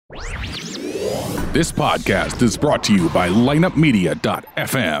This podcast is brought to you by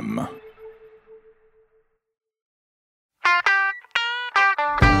lineupmedia.fm.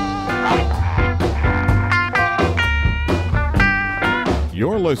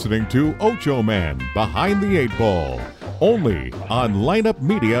 You're listening to Ocho Man Behind the Eight Ball, only on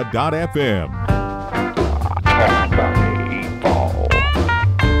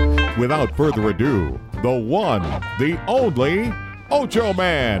lineupmedia.fm. Without further ado, the one, the only Ocho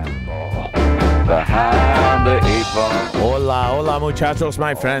Man. Behind the eight ball. Hola, muchachos,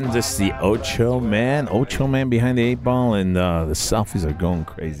 my friends. This is the Ocho Man behind the eight ball, and the selfies are going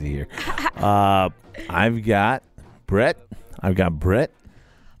crazy here. I've got Britt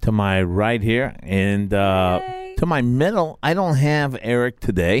to my right here, and to my middle, I don't have Eric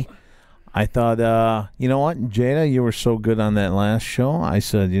today. I thought, you know what, Jada, you were so good on that last show. I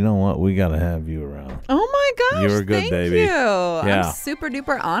said, you know what, we got to have you around. Oh my gosh, you were good, thank baby. you. Yeah. I'm super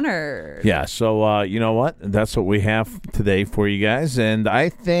duper honored. Yeah, so you know what? That's what we have today for you guys, and I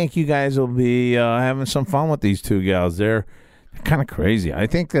think you guys will be having some fun with these two gals. They're kind of crazy. I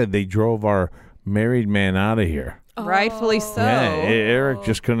think that they drove our married man out of here. Rightfully so. Yeah, Eric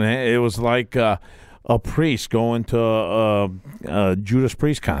just couldn't. It was like a priest going to a Judas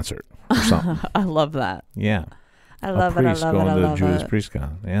Priest concert or something. I love that. Yeah, I love it. I love it. going I to love Judas it. Priest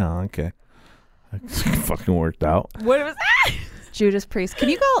concert. Yeah, okay. It fucking worked out. What was that? Judas Priest. Can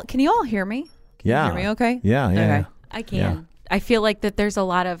you all hear me? Yeah. Hear me okay? Yeah. Okay. I can. Yeah. I feel like that there's a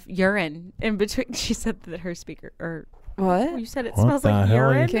lot of urine in between. She said that her speaker, or What? you said it What smells the like hell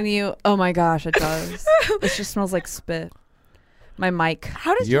are urine. Can you? Oh my gosh, it does. It just smells like spit. My mic.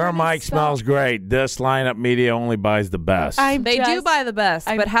 How does Your urine mic smell? smells great. This lineup media only buys the best. They do buy the best,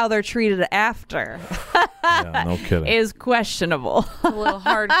 I'm- but how they're treated after Yeah, no kidding. is questionable. a little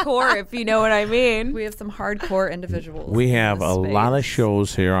hardcore, if you know what I mean. We have some hardcore individuals. We in have this a lot of space.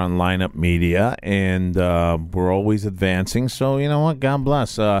 shows here on Lineup Media, and we're always advancing. So, you know what? God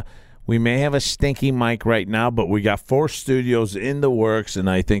bless. We may have a stinky mic right now, but we got 4 studios in the works, and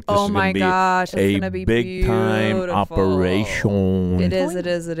I think this Oh is my going to be gosh, it's a gonna be big-time beautiful. operation. It is. It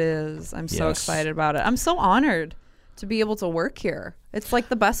is. It is. I'm so Yes. excited about it. I'm so honored to be able to work here. It's like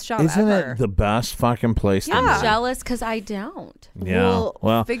the best job Isn't ever. it the best fucking place to I'm live? jealous because I don't. Yeah.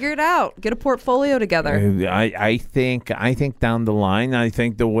 Well, figure it out. Get a portfolio together. I think down the line, I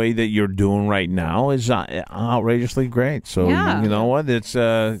think the way that you're doing right now is outrageously great. So Yeah. you know what? It's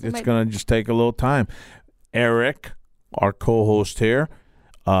gonna just take a little time. Eric, our co-host here,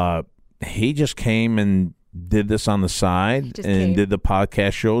 he just came and did this on the side just and came. did the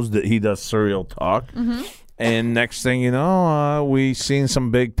podcast shows that he does Serial Talk. Mm-hmm. And next thing you know, we seen some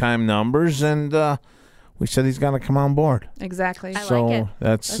big time numbers, and we said he's gonna come on board. Exactly. I like So it.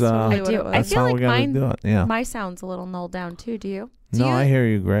 that's That's I really what do. it was. I that's feel how like we gotta mine. do it. Yeah. My sound's a little nulled down too. Do you? No, I hear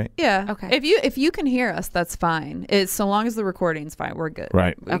you great. Yeah. Okay. If you can hear us, that's fine. It's so long as the recording's fine, we're good.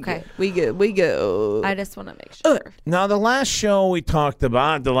 Right. Okay. We good. We go. I just want to make sure. Now, the last show we talked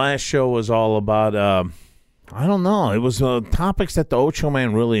about, the last show was all about, I don't know, it was topics that the Ocho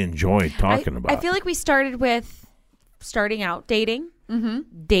Man really enjoyed talking about. I feel like we started with starting out dating,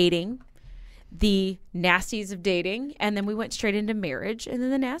 dating, the nasties of dating, and then we went straight into marriage, and then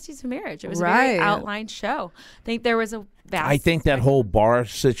the nasties of marriage. It was a very Right. outlined show. I think there was a vast. I think that whole bar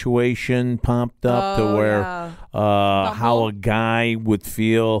situation pumped up to Oh, where yeah. how a guy would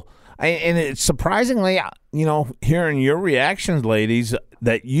feel. And it's surprisingly, hearing your reactions, ladies,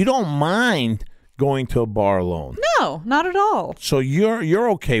 that you don't mind going to a bar alone. No, not at all. So you're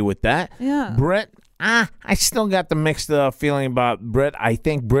okay with that. Yeah. Britt, I still got the mixed feeling about Britt. I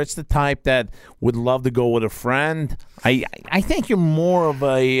think Britt's the type that would love to go with a friend. I think you're more of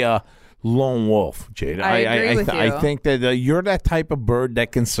a lone wolf, Jada. I agree with I you. think that you're that type of bird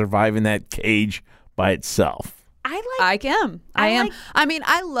that can survive in that cage by itself. I am. I am. I mean,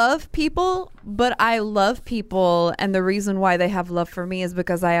 I love people, but I love people, and the reason why they have love for me is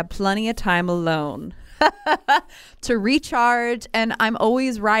because I have plenty of time alone to recharge, and I'm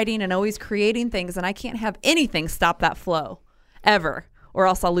always writing and always creating things, and I can't have anything stop that flow ever, or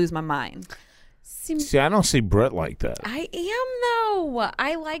else I'll lose my mind. See, I don't see Britt like that. I am though.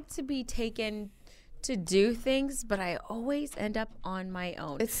 I like to be taken to do things, but I always end up on my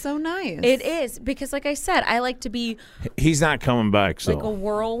own. It's so nice. It is because, like I said, I like to be He's not coming back, so. like a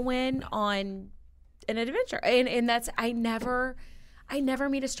whirlwind on an adventure, and that's I never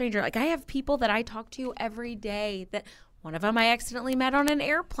meet a stranger. Like I have people that I talk to every day that One of them I accidentally met on an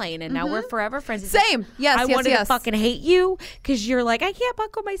airplane, and now we're forever friends. He's Same. Like, Yes, I yes, wanted yes. to fucking hate you because you're like, I can't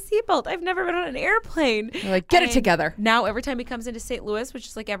buckle my seatbelt. I've never been on an airplane. You're like, get it And together. Now every time he comes into St. Louis, which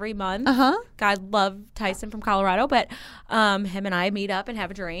is like every month, Uh-huh. God love Tyson from Colorado, but him and I meet up and have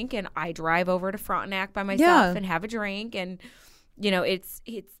a drink, and I drive over to Frontenac by myself Yeah. and have a drink, and it's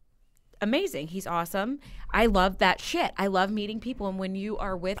amazing. He's awesome. I love that shit. I love meeting people, and when you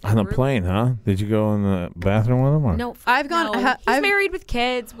are with On a group- plane, huh? Did you go in the bathroom with him? Or? No, I've gone- No, he's I've- married with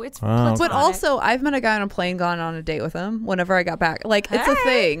kids. It's Oh, platonic. But also, I've met a guy on a plane, gone on a date with him whenever I got back. Like, it's a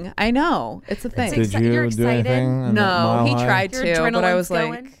Hey. thing. I know. It's a thing. Did you You're do excited? anything? in the No, Mile he High? tried Your to, but I adrenaline's was like,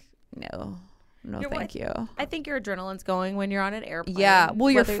 going? no, Your thank you. I think your adrenaline's going when you're on an airplane. Yeah,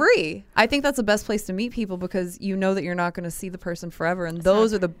 well, you're Whether- free. I think that's the best place to meet people because you know that you're not going to see the person forever, and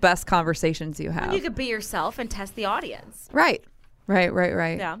those are the best conversations you have. You could be yourself and test the audience. Right.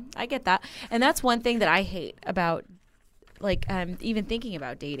 Yeah, I get that. And that's one thing that I hate about, like, even thinking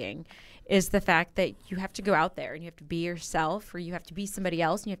about dating is the fact that you have to go out there and you have to be yourself, or you have to be somebody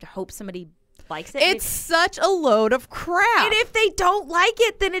else, and you have to hope somebody likes it. It's such a load of crap. And if they don't like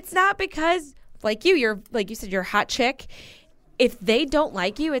it, then it's not because, like you're like you said, you're a hot chick. If they don't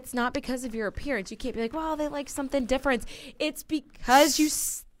like you, it's not because of your appearance. You can't be like, well, they like something different. It's because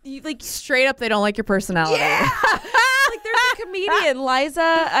you like Straight up, they don't like your personality. yeah. Like there's a comedian, Liza.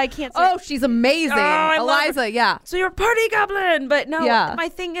 I can't say. Oh, she's amazing. I love her. Eliza, yeah. So you're a party goblin. But no, Yeah. my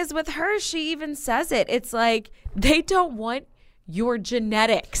thing is with her, she even says it. It's like they don't want your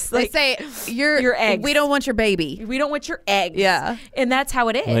genetics. They Like, say, your eggs. we don't want your baby. we don't want your eggs. Yeah. And that's how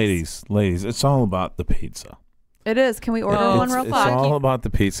it is. Ladies, it's all about the pizza. It is. Can we order one real It's quick? all about the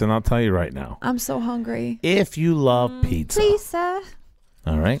pizza, and I'll tell you right now. I'm so hungry. If you love pizza, Lisa.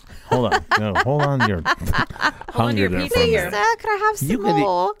 all right, hold on, no, hold on, your hunger there pizza for a here. minute. Lisa, could I have some You could eat-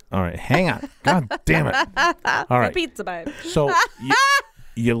 more? All right, hang on. God damn it! All right, Pizza babe. so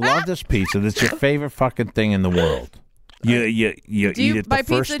you love this pizza. That's your favorite fucking thing in the world. You Do eat you, it by the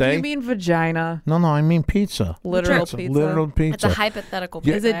first pizza, day. do you mean vagina? No, I mean pizza. Literal Pizza, pizza. Literal It's pizza. a hypothetical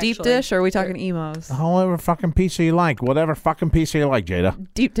Yeah. pizza. Is it deep actually. dish or are we talking emos? However fucking pizza you like. Whatever fucking pizza you like, Jada.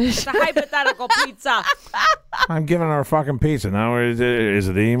 Deep dish. It's a hypothetical pizza. I'm giving her a fucking pizza. Now, is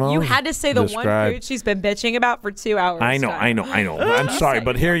it emo? You had to say the one Describe- food she's been bitching about for 2 hours. I know. I'm sorry,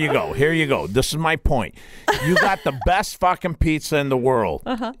 but here you go. This is my point. You got the best fucking pizza in the world.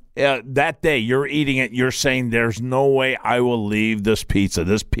 Uh-huh. That day, you're eating it. You're saying, there's no way I will leave this pizza.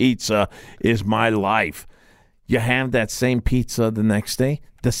 This pizza is my life. You have that same pizza the next day,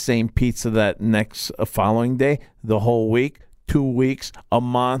 the same pizza that next following day, the whole week, 2 weeks, a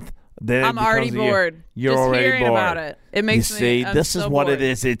month. Then I'm already because of your- bored. You're Just already hearing bored. about it. It makes you me- see, I'm this is so what it bored.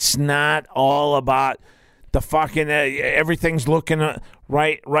 is. It's not all about the fucking everything's looking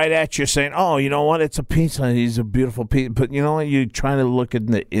right at you, saying, "Oh, you know what? It's a pizza. He's a beautiful pizza." But you know what? You're trying to look at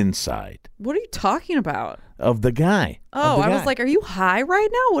the inside What are you talking about? of the guy. Oh, Of the I was guy. like, are you high right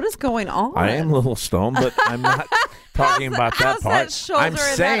now? What is going on? I am a little stoned, but I'm not talking about that How's part. that shoulder I'm and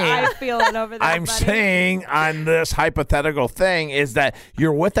saying. that eye feeling over there, I'm buddy? saying on this hypothetical thing is that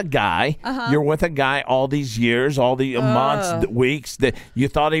you're with a guy. You're with a guy all these years, all the months, weeks that you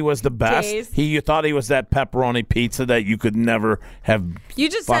thought he was the best. Days. You thought he was that pepperoni pizza that you could never have. You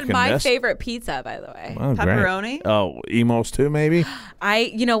just said fucking my missed. favorite pizza, by the way. Oh, great. Pepperoni? Oh, emos too, maybe.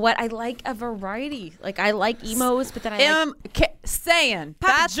 You know what? I like a variety. Like I like emos, but then I like Saying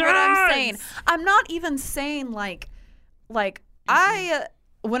Papa that's what I'm saying. John's. I'm not even saying like I.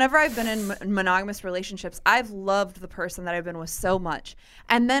 Whenever I've been in monogamous relationships, I've loved the person that I've been with so much,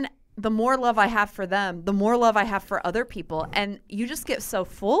 and then the more love I have for them, the more love I have for other people, and you just get so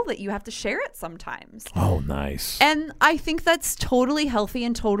full that you have to share it sometimes. Oh, nice. And I think that's totally healthy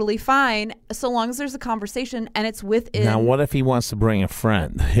and totally fine, so long as there's a conversation and it's within. Now, what if he wants to bring a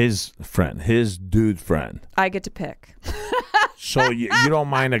friend, his dude friend? I get to pick. So you don't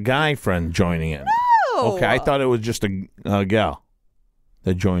mind a guy friend joining in? No. Okay, I thought it was just a gal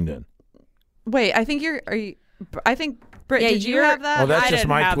that joined in. Wait, I think I think Britt, Yeah, did you you're- have that? Oh, that's I just didn't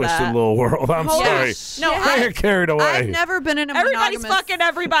my have twisted that. little world. I'm Holy sorry. No, I get carried away. I've never been in a everybody's monogamous. fucking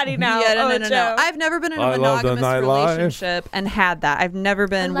everybody now. Yeah, no. Ocho. I've never been in a I love the monogamous nightlife. relationship and had that. I've never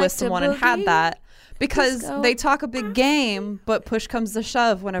been like with to someone and had boogie. that because Disco. they talk a big game, but push comes to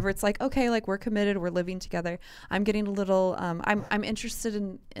shove. Whenever it's like, okay, like we're committed, we're living together. I'm getting a little. I'm interested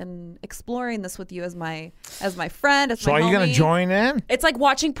in exploring this with you as my friend. As So my are you going homie. to join in? It's like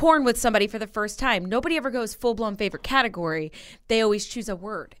watching porn with somebody for the first time. Nobody ever goes full-blown favorite category. They always choose a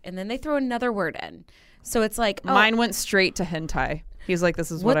word, and then they throw another word in. So it's like, Mine went straight to hentai. He's like,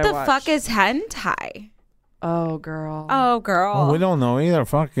 this is what what the I watch. fuck is hentai? Oh, girl. Oh, we don't know either.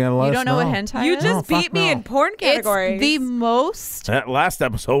 Fuck yeah, you don't know what hentai You is? just beat me in porn categories. It's the most. That last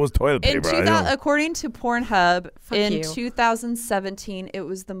episode was toilet paper. According to Pornhub, in 2017, 2017, it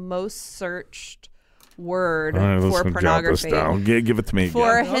was the most searched word Let's for jot pornography. this down. Give it to me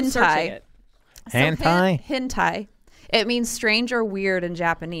For again. hentai. So Hentai? hentai. It means strange or weird in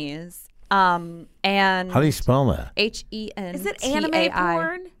Japanese. And How do you spell that? HENTAI. Is it anime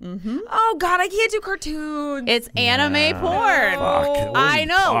porn? Mm-hmm. Oh God, I can't do cartoons. It's anime porn. Fuck. What are I you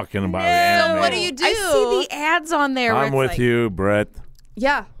know. Talking about anime. So what do you do? I see the ads on there. where I'm it's with like, you, Brett.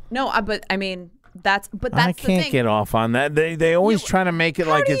 Yeah. No, but I mean, that's I the can't thing. get off on that. They always try to make it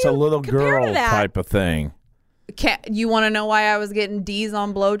like do it's a you little compare to girl that? type of thing. You want to know why I was getting D's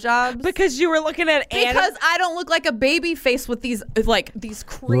on blowjobs? Because you were looking at Because I don't look like a baby face with these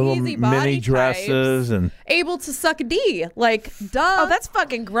crazy Little body mini dresses types and able to suck a D. Like, duh. Oh, that's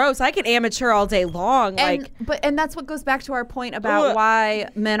fucking gross. I can amateur all day long. And that's what goes back to our point about why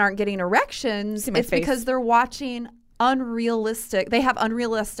men aren't getting erections. See my It's face. because they're watching they have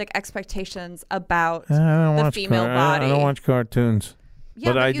unrealistic expectations about I don't the watch female body. I don't watch cartoons.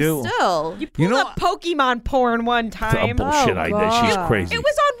 Yeah, but I you do. Still. you pulled up Pokemon porn one time. Bullshit I did. She's God. crazy. It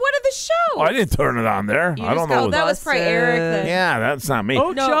was on one of the shows. Oh, I didn't turn it on there. I don't know. That was probably Eric. Then. Yeah, that's not me.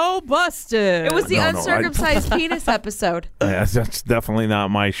 Oh, Joe busted. It was the No, uncircumcised penis episode. That's definitely not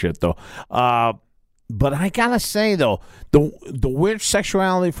my shit, though. But I gotta say, though, the weird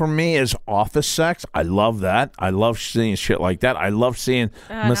sexuality for me is office sex. I love that. I love seeing shit like that. I love seeing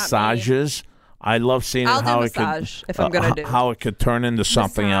massages. I love seeing I'll how do it could massage if I'm gonna do. how it could turn into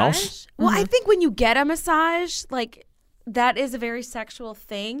something Massage? else. Well, I think when you get a massage, like that is a very sexual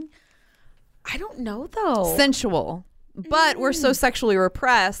thing. I don't know though. Sensual. But we're so sexually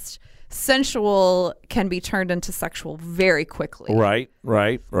repressed, sensual can be turned into sexual very quickly. Right.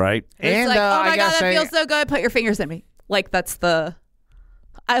 It's And like, oh I my God, gotta that say, feels so good. Put your fingers in me. Like, that's I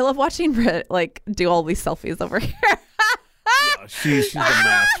love watching Britt, do all these selfies over here. she's a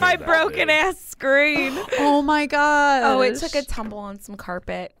master. My of that, broken dude. ass screen. Oh my God. Oh, it took a tumble on some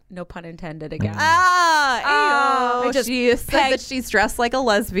carpet. No pun intended again. I just she said that she's dressed like a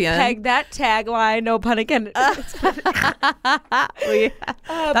lesbian. Peg that tagline. No pun intended. That's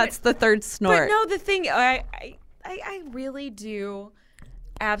the third snort. But no, the thing I really do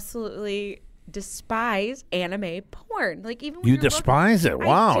absolutely despise anime porn. Like even when You you're despise it? I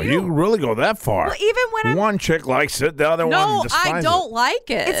Wow, do. you really go that far. Well, even when one chick likes it, the other one no, despises I don't like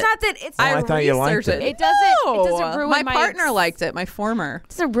it. it's not that it's. I thought you liked researched it. It doesn't ruin my my partner liked it. My former. It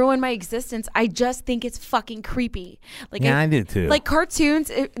doesn't ruin my existence. I just think it's fucking creepy. Like Yeah, I do too. Like cartoons.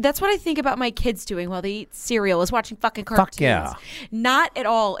 That's what I think about my kids doing while they eat cereal is watching fucking cartoons. yeah. Not at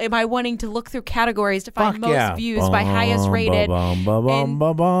all am I wanting to look through categories to find Fuck most yeah. views by highest rated and then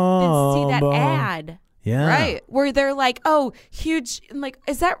see that ad. Yeah. Right. Where they're like, oh, huge, like,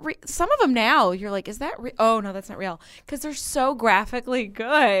 is that some of them now? You're like, is that oh no, that's not real, because they're so graphically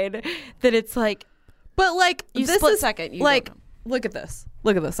good that it's like, But you this split is second. You like, don't know. look at this.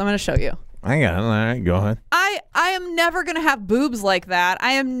 Look at this. I'm going to show you. I got it. All right, go ahead. I am never going to have boobs like that.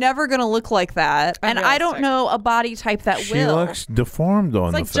 I am never going to look like that. And I don't Unrealistic. know a body type that She will. looks deformed on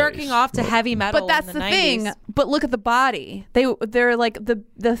It's the like face. jerking off to heavy metal. But that's in the, the 90s. thing. But look at the body. They're like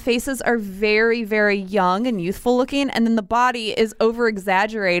the faces are very, very young and youthful looking, and then the body is over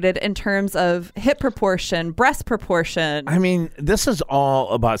exaggerated in terms of hip proportion, breast proportion. I mean, this is all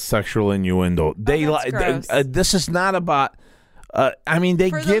about sexual innuendo. They that's gross. this is not about. I mean, they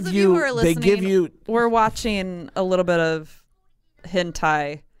For give those of you. who are They give listening, you. We're watching a little bit of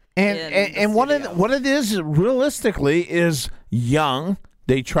hentai. And what it is realistically is young.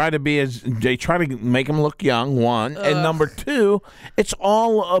 They try to make them look young. One and number two, it's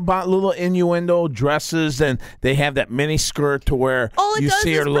all about little innuendo dresses, and they have that mini skirt to where All it you does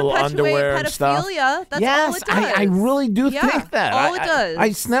see her is little perpetuate underwear and stuff. pedophilia. That's yes, all it does. I really do Yeah, think that. all it does.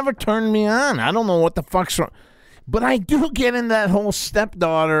 It's never turned me on. I don't know what the fuck's wrong. But I do get in that whole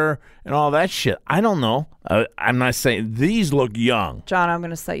stepdaughter and all that shit. I don't know. I'm not saying these look young. John, I'm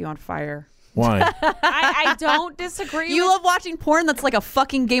going to set you on fire. Why? I don't disagree. You with love watching porn that's like a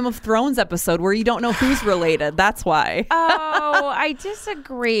fucking Game of Thrones episode where you don't know who's related. That's why. Oh, I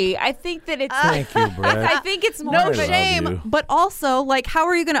disagree. I think that it's. Thank you, Brett. I think it's more. No I love shame. you. But also, like, how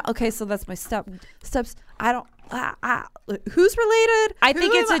are you going to? Okay, so that's my steps. I don't. Who's related? I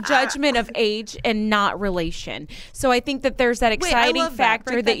think Who it's am a judgment of age and not relation. So I think that there's that I exciting love that.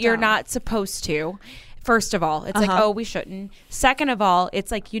 factor Break that that you're down. not supposed to. First of all, it's like, oh, we shouldn't. Second of all, it's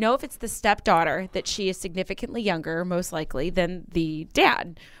like, if it's the stepdaughter, that she is significantly younger, most likely, than the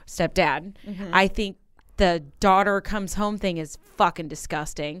stepdad. I think the daughter comes home thing is fucking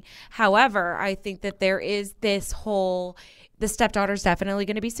disgusting. However, I think that there is this whole, the stepdaughter's definitely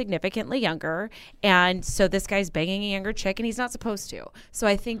going to be significantly younger. And so this guy's banging a younger chick and he's not supposed to. So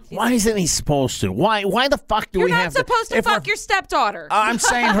I think. Why isn't he supposed to? Why the fuck do we have to? You're not supposed to fuck your stepdaughter. I'm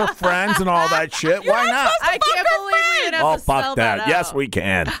saying her friends and all that shit. Why not? I can't believe we didn't have to fuck spell that. out. Yes, we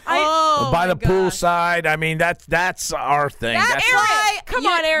can. By the my poolside. I mean, that's our thing. That's why. Come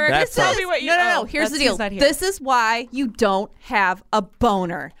on, Eric. That's Tell us. me what you. No. Here's the deal. This is why you don't have a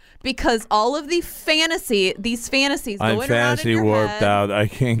boner. Because all of these fantasies I'm going fantasy around in your warped head, out. I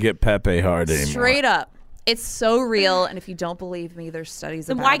can't get Pepe hard anymore. straight up. It's so real, and if you don't believe me, there's studies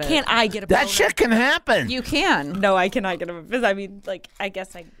Then about why it. can't I get a boner? That shit can happen. You can. No, I cannot get a. Because I mean, like, I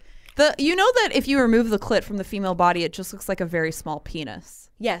guess I. You know that if you remove the clit from the female body, it just looks like a very small penis.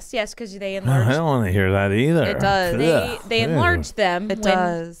 Yes, because they I enlarge. don't want to hear that either. It does. They enlarge them. It when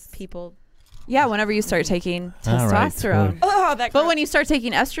does. People. Yeah, whenever you start taking All right, testosterone. Oh, that. But when you start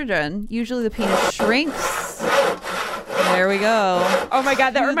taking estrogen, usually the penis shrinks. There we go. Oh my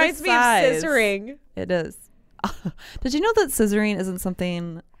God, that To the reminds me of size. scissoring. It is. Did you know that scissoring isn't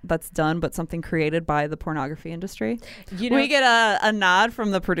something that's done, but something created by the pornography industry? You know, We get a nod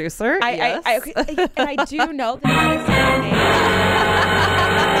from the producer. Yes. and I do know that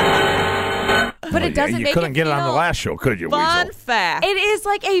is but it doesn't You make couldn't it get it on the feel- last show, could you, Fun Weasel? fact. It is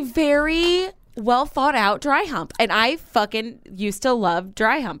like a very well thought out dry hump, and I fucking used to love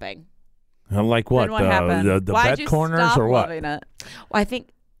dry humping. Like what? Then what happened? The Why'd bed you corners stop or what? loving it? Well, I think.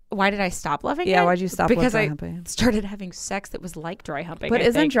 Why did I stop loving it? Yeah, why'd you stop Because dry I humping? started having sex that was like dry humping. But I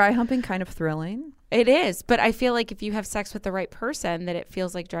isn't think. dry humping kind of thrilling? It is, but I feel like if you have sex with the right person, that it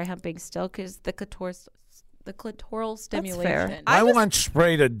feels like dry humping still, because the clitoral stimulation. fair. I once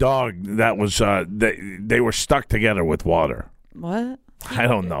sprayed a dog that was they were stuck together with water. What? I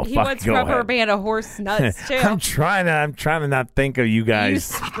don't know. He Fuck, once go rubber ahead. band a horse nuts too. I'm trying to not think of you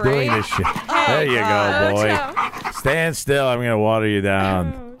guys doing this shit. There you go, boy. Stand still. I'm gonna water you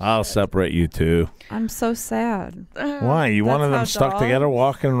down. I'll separate you two. I'm so sad. Why? You one That's of them how stuck dogs- together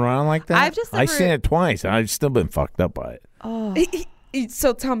walking around like that? I've just I've never- seen it twice. I've still been fucked up by it. Oh.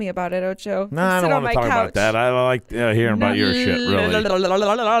 So tell me about it, Ocho. No, I don't want to talk about that. I like hearing about your shit, really.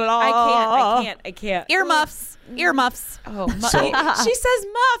 I can't. Earmuffs. Earmuffs. Oh, she says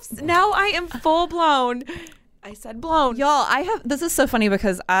muffs. Now I am full blown. I said blown. Y'all, this is so funny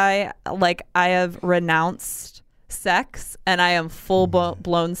because I have renounced sex and I am full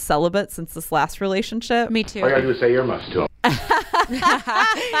blown celibate since this last relationship. Me too. All you gotta do is say earmuffs to him.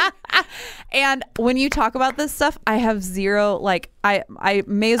 And when you talk about this stuff, I have zero, I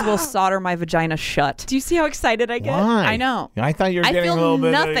may as well solder my vagina shut. Do you see how excited I get? Why? I know. I thought you were I getting a feel little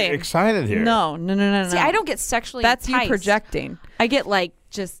bit nothing. excited here. No. See, I don't get sexually That's you enticed. projecting. I get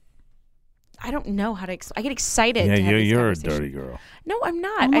I don't know how to. I get excited. Yeah, to have these you're a conversations. dirty girl. No, I'm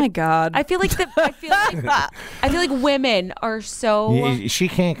not. Oh my God. I feel like I feel like women are so. She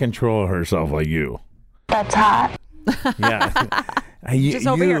can't control herself like you. That's hot. Yeah. Just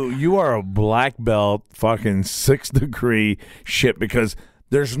over here. You are a black belt, fucking 6th degree shit, because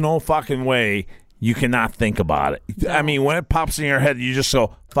there's no fucking way you cannot think about it. No. I mean, when it pops in your head, you just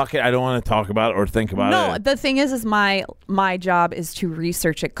go, fuck it, I don't want to talk about it or think about it. No, the thing is my job is to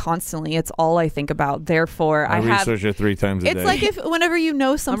research it constantly. It's all I think about. Therefore, I have research it 3 times a day. It's like whenever you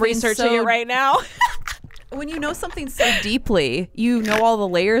know something, I'm researching it right now. When you know something so deeply, you know all the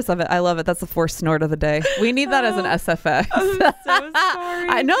layers of it. I love it. That's the forced snort of the day. We need that as an SFX. I'm so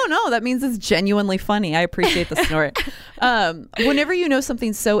sorry. No, that means it's genuinely funny. I appreciate the snort. Whenever you know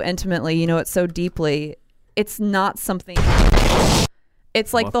something so intimately, you know it so deeply, it's not something.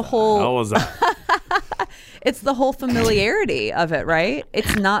 It's like What the hell was that? It's the whole familiarity of it, right?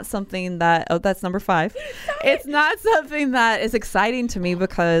 It's not something that, that's number 5. It's not something that is exciting to me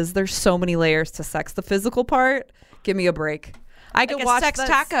because there's so many layers to sex. The physical part, give me a break. I could Like a watch sex this.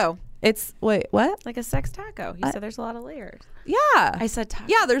 taco. Wait, what? Like a sex taco. You said there's a lot of layers. Yeah. I said taco.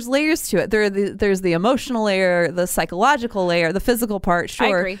 Yeah, there's layers to it. There's the emotional layer, the psychological layer, the physical part, sure.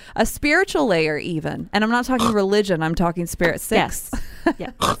 I agree. A spiritual layer even. And I'm not talking religion, I'm talking spirit. 6.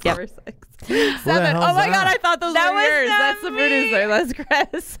 Yeah. Yeah. 6. 7. Oh my God, I thought those That were was yours. not That's the me. producer. That's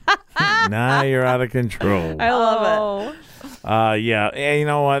Chris. Now you're out of control. I love it. Yeah. And you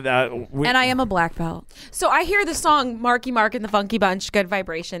know what? And I am a black belt. So I hear the song Marky Mark and the Funky Bunch, Good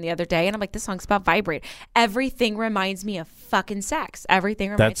Vibration, the other day, and I'm like, this song's about vibrate. Everything reminds me of fucking sex. Everything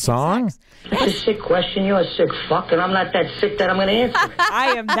reminds That song? me of sex. That's a sick question. You're a sick fuck, and I'm not that sick that I'm going to answer it. I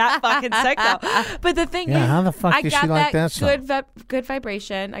am that fucking sick though. But the thing Yeah, is, how the fuck I does got she like that song? good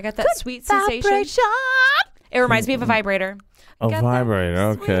vibration. I got that sweet sensation. It reminds me of a vibrator. A vibrator,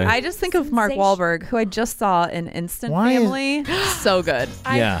 okay. I just think of Mark Wahlberg, who I just saw in Instant Family. So good.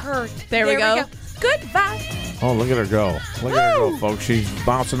 I heard. There we go. Good vibe. Oh, look at her go. Look at her go, folks. She's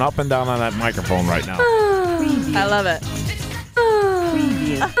bouncing up and down on that microphone right now. I love it.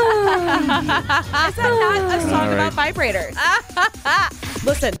 Is that not a song about vibrators?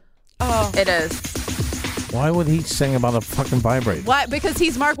 Listen. Oh. It is. Why would he sing about a fucking vibrator? Why? Because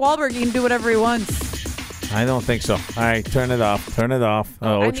he's Mark Wahlberg. He can do whatever he wants. I don't think so. All right, turn it off. Turn it off.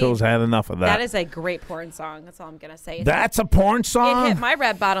 Ocho's had enough of that. That is a great porn song. That's all I'm going to say. That's a porn song? It hit my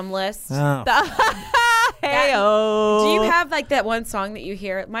red bottom list. Oh. Hey-o. Do you have like that one song that you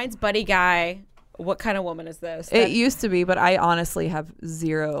hear? Mine's Buddy Guy. What kind of woman is this? It used to be, but I honestly have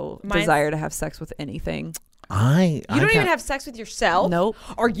zero desire to have sex with anything. You don't even have sex with yourself? Nope.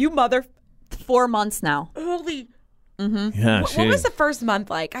 Are you 4 months now. Holy... Mm-hmm. Yeah, what was the first month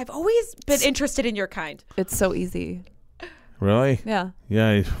like? I've always been interested in your kind. It's so easy. Really? Yeah.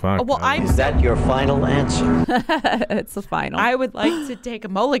 Yeah, fuck. Is that your final answer? It's the final. I would like to take a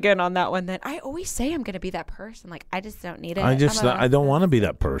mulligan on that one. Then I always say I'm going to be that person. Like I just don't need it. I don't want to be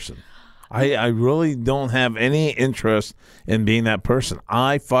that person. I really don't have any interest in being that person.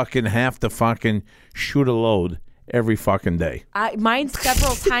 I fucking have to fucking shoot a load every fucking day. Mine's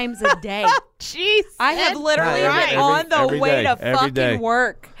several times a day. Jeez. I have literally been on the way to fucking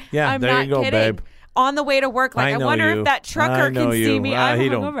work. Yeah, I'm there not you go, kidding. babe. On the way to work, like I wonder if that trucker can see me. I'm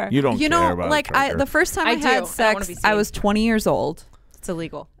hungover. You don't You care know, about like a trucker. the first time I do. had I don't wanna sex, be I seen. was 20 years old. It's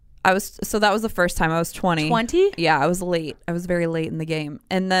illegal. So that was the first time I was 20. 20? Yeah, I was late. I was very late in the game.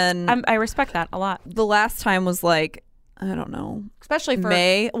 And then I respect that a lot. the last time was like, I don't know, Especially for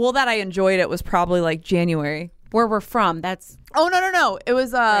May. Well, that I enjoyed it was probably like January. where we're from. That's Oh, no. It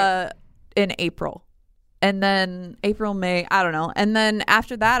was in April. And then April, May, I don't know. And then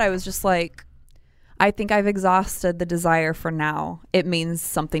after that, I was just like, I think I've exhausted the desire for now. It means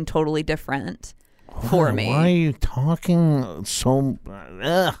something totally different for me. Why are you talking so...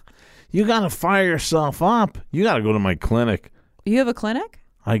 You got to fire yourself up. You got to go to my clinic. You have a clinic?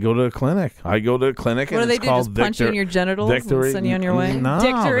 I go to a clinic. What do they do? Just punch you in your genitals and send you on your way? No,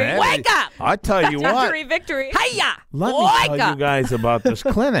 Victory. man. Wake up! I tell you what. Victory. Hiya! Let me tell you guys about this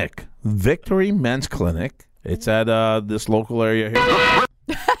clinic. Victory Men's Clinic. It's at this local area here.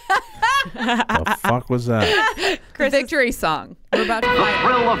 The fuck was that? Victory song. We're about to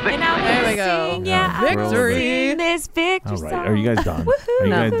find it. There we go. Victory. This victory All song. right. Are you guys done? Are you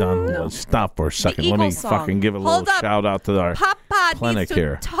No. guys done? No. Stop for a second. Let me Eagle song. fucking give a little Hold up. shout out to our Papa clinic needs to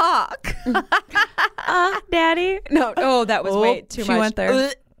here. talk. Daddy. No. Oh, that was way too she much. went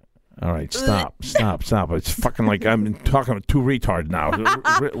there. All right, stop. It's fucking like I'm talking to two retards now.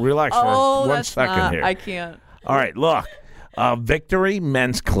 Relax for one that's second not, here. I can't. All right, look. Victory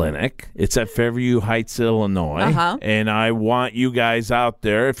Men's Clinic. It's at Fairview Heights, Illinois. Uh-huh. And I want you guys out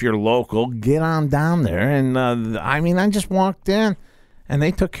there, if you're local, get on down there. And I just walked in, and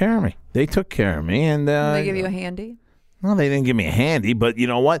they took care of me. And They give you a handy? well, they didn't give me a handy, but you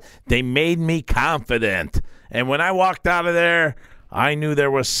know what? They made me confident. And when I walked out of there, I knew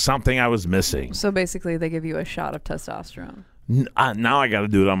there was something I was missing. So basically, they give you a shot of testosterone. Now I got to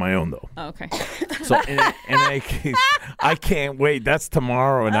do it on my own, though. Oh, okay. So in any case, I can't wait. That's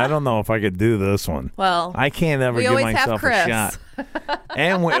tomorrow, and I don't know if I could do this one. Well, I can't ever we give always have myself Chris. a shot.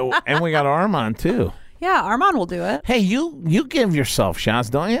 And we got Armand too. Yeah, Armand will do it. Hey, you give yourself shots,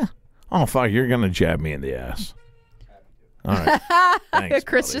 don't you? Oh fuck, you're gonna jab me in the ass. All right. Thanks,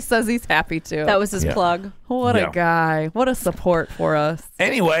 Chris buddy. just says he's happy to. That was his Yeah. plug. What Yeah. a guy. What a support for us.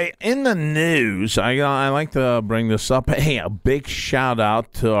 Anyway, in the news, I like to bring this up. Hey, a big shout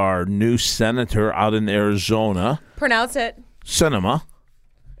out to our new senator out in Arizona, Pronounce it. Sinema.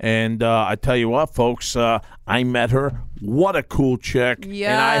 And I tell you what, folks, I met her. What a cool chick. And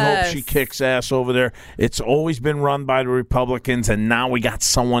I hope she Yes. kicks ass over there. It's always been run by the Republicans, and now we got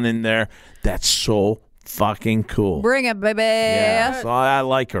someone in there that's so fucking cool. Bring it, baby. Yeah, so I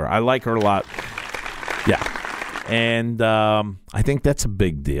like her. I like her a lot. Yeah. And I think that's a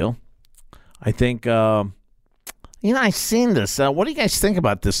big deal. I think, I've seen this. What do you guys think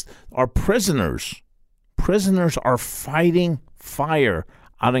about this? Our prisoners are fighting fire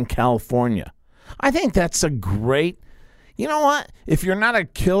out in California. I think that's a great, you know what? If you're not a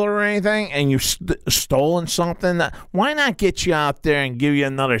killer or anything and you've stolen something, why not get you out there and give you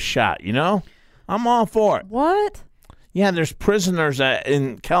another shot, you know? I'm all for it. What? Yeah, there's prisoners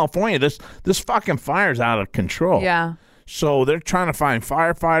in California. This fucking fire's out of control. Yeah. So they're trying to find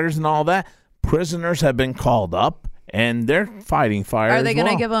firefighters and all that. Prisoners have been called up, and they're fighting fire. Are they going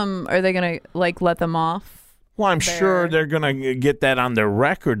to give them? Are they going to let them off Well, I'm sure they're going to get that on their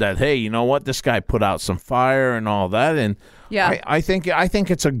record that, hey, you know what? This guy put out some fire and all that. And I think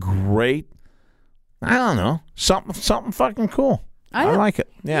it's a great, I don't know, something fucking cool. I like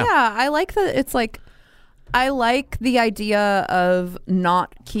it. Yeah. Yeah, I like that. It's like, I like the idea of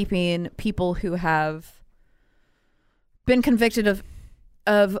not keeping people who have been convicted of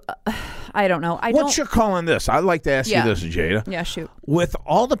I don't know. What you're calling this? I'd like to ask you this, Jada. Yeah, shoot. With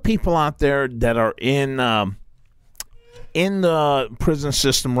all the people out there that are in the prison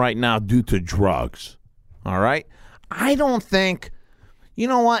system right now due to drugs, all right? I don't think, you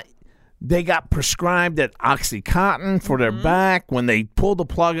know what? They got prescribed that OxyContin for their back. When they pulled the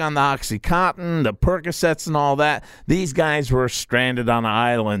plug on the OxyContin, the Percocets and all that, these guys were stranded on an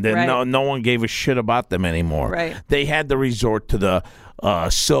island, and no one gave a shit about them anymore. Right. They had to resort to the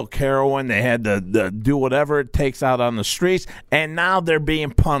silk heroin. They had to do whatever it takes out on the streets, and now they're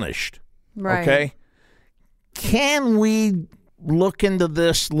being punished. Right. Okay? Can we look into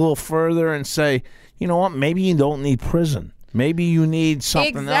this a little further and say, you know what, maybe you don't need prison. Maybe you need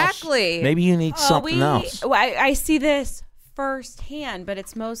something else. Maybe you need something else. I see this firsthand, but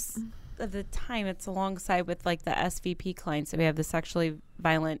it's most of the time it's alongside with like the SVP clients that we have, the sexually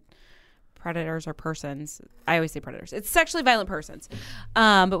violent predators or persons. I always say predators. It's sexually violent persons.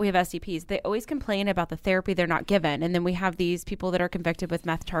 But we have SVPs. They always complain about the therapy they're not given. And then we have these people that are convicted with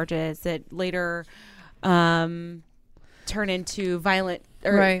meth charges that later turn into violent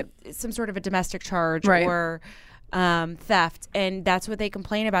or some sort of a domestic charge or theft, and that's what they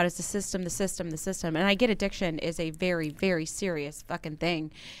complain about is the system. And I get addiction is a very, very serious fucking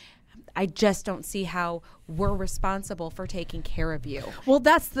thing. I just don't see how we're responsible for taking care of you. Well,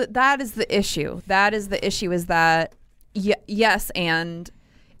 that is the issue. That is the issue is that yes, and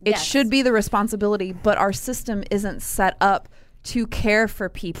it should be the responsibility, but our system isn't set up to care for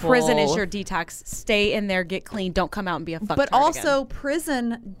people. Prison is your detox. Stay in there, get clean, don't come out and be a fuck. But also,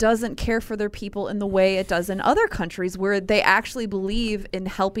 prison doesn't care for their people in the way it does in other countries where they actually believe in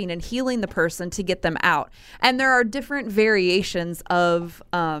helping and healing the person to get them out. And there are different variations of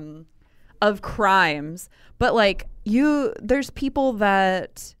crimes, but like there's people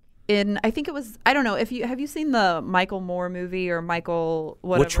that I think it was, I don't know if have you seen the Michael Moore movie or Michael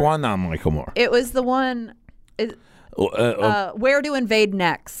whatever? Which one on Michael Moore? It was the one. Where to Invade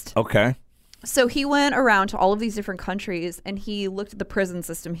Next. Okay. So he went around to all of these different countries and he looked at the prison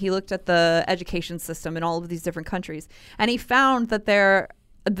system. He looked at the education system in all of these different countries. And he found that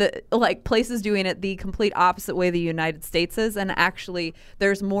places doing it the complete opposite way the United States is. And actually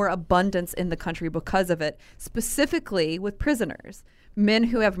there's more abundance in the country because of it, specifically with prisoners. Men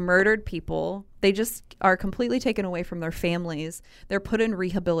who have murdered people, they just are completely taken away from their families. They're put in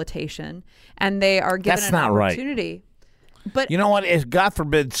rehabilitation, and they are given an opportunity. Right. But you know what? If God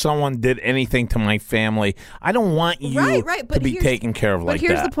forbid someone did anything to my family, I don't want you to be taken care of like that. But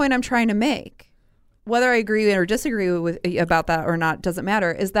here's the point I'm trying to make. Whether I agree or disagree with about that or not doesn't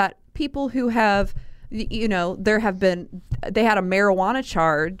matter. Is that people who have, they had a marijuana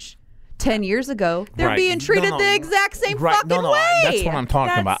charge 10 years ago, they're being treated the exact same fucking way. That's what I'm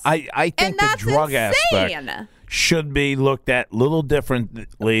talking about. I think the drug aspect should be looked at a little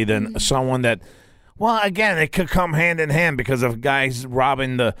differently than someone that, well, again, it could come hand in hand because if a guy's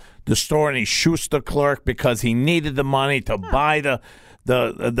robbing the store and he shoots the clerk because he needed the money to buy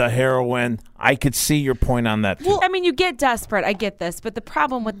the heroin. I could see your point on that too. Well, I mean, you get desperate. I get this. But the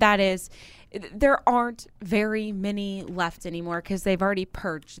problem with that is there aren't very many left anymore because they've already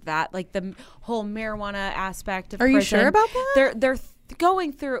purged that. Like the whole marijuana aspect of prison. Are you sure about that? They're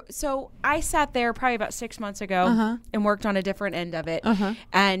going through. So I sat there probably about 6 months ago and worked on a different end of it.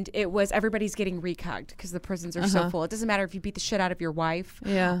 And it was everybody's getting recugged because the prisons are so full. It doesn't matter if you beat the shit out of your wife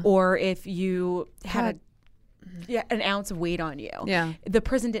or if you had an ounce of weight on you. Yeah. The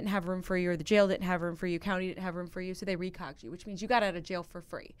prison didn't have room for you or the jail didn't have room for you. County didn't have room for you. So they recogged you, which means you got out of jail for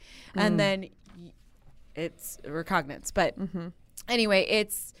free. And then it's recognizance. But anyway,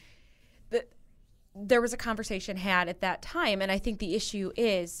 there was a conversation had at that time. And I think the issue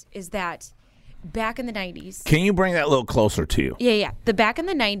is that back in the 90s. Can you bring that a little closer to you? Yeah. Back in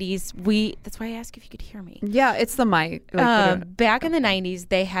the 90s, that's why I asked if you could hear me. Yeah, it's the mic. Back in the 90s,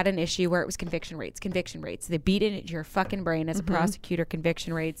 they had an issue where it was conviction rates. They beat it into your fucking brain as a prosecutor,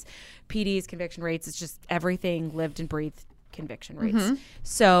 conviction rates, PDs, conviction rates. It's just everything lived and breathed conviction rates.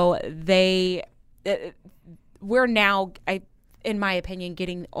 So we're now, in my opinion,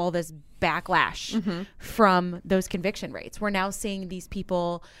 getting all this backlash from those conviction rates. We're now seeing these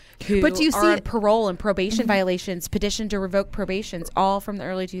people who are on parole and probation violations petition to revoke probations, all from the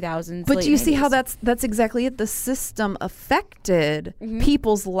early 2000s. But do you see how that's exactly it? The system affected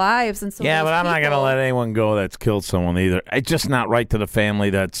people's lives, and so yeah, but I'm not going to let anyone go that's killed someone either. It's just not right to the family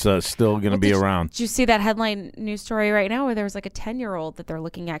that's still going to be around. Did you see that headline news story right now where there was like a 10-year-old that they're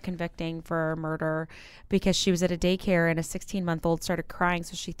looking at convicting for murder because she was at a daycare and a 16-month-old started crying,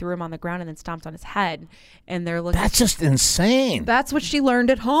 so she threw him on the ground and then stomped on his head. And they're looking. That's just insane. That's what she learned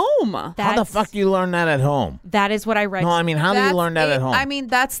at home. How the fuck do you learn that at home? That is what I read. No, I mean, how do you learn that at home? I mean,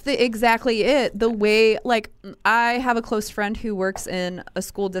 that's exactly it. The way, like, I have a close friend who works in a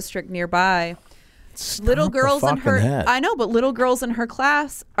school district nearby. Little girls in her, I know, but little girls in her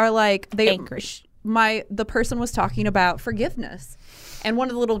class are like, angry. The person was talking about forgiveness. And one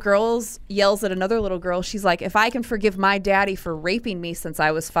of the little girls yells at another little girl. She's like, if I can forgive my daddy for raping me since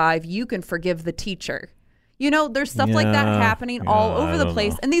I was 5, you can forgive the teacher. You know, there's stuff like that happening all over the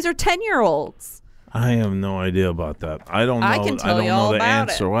place. And these are 10-year-olds. I have no idea about that. I don't know. I can tell you all about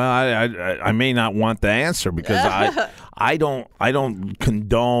answer. it. Well, I may not want the answer because I don't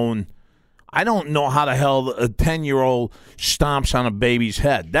condone. I don't know how the hell a 10-year-old stomps on a baby's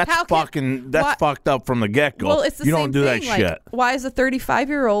head. That's fucked up from the get-go. Well, it's the you same don't do thing. that shit. Why is a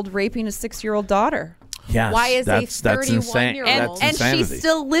 35-year-old raping a 6-year-old daughter? Yes, why is a 31-year-old and she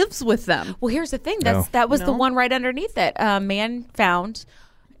still lives with them? Well, here's the thing. That was the one right underneath it. Man found,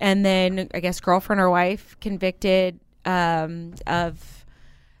 and then I guess girlfriend or wife convicted of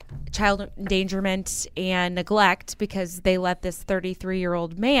child endangerment and neglect because they let this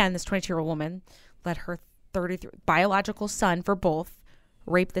 33-year-old man, this 22-year-old woman, let her 33 biological son for both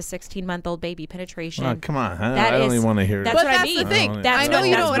rape the 16-month-old baby. Penetration. Oh, come on. I don't even want to hear that's that. What I mean. That's the thing. I know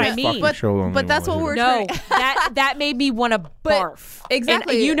you don't want to mean. But that's what we're trying. No, that made me want to barf.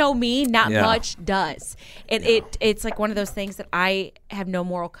 Exactly. And you know me, not much does. And it's like one of those things that I have no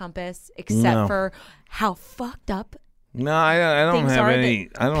moral compass except for how fucked up. No, I don't have any.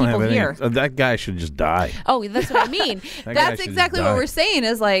 I don't have any. Here. That guy should just die. Oh, that's what I mean. That's exactly what we're saying.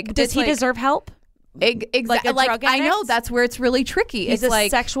 Is like, does he deserve help? Exactly. Like I know that's where it's really tricky. He's it's a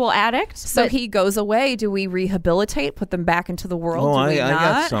sexual addict. So he goes away. Do we rehabilitate? Put them back into the world? Oh, do we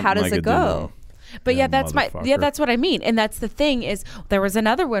not? How does it go? But that's what I mean. And that's the thing is there was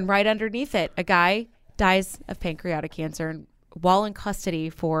another one right underneath it. A guy dies of pancreatic cancer while in custody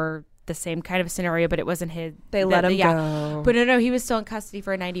for the same kind of scenario, but it wasn't his. They let him go. But no, he was still in custody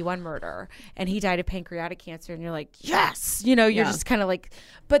for a 91 murder, and he died of pancreatic cancer. And you're like, yes, you know, you're just kind of like.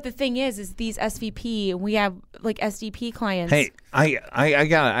 But the thing is these SVP, we have like SDP clients. Hey, I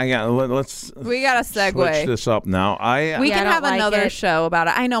got. Let's. We got to segue. Switch this up now. We can have another show about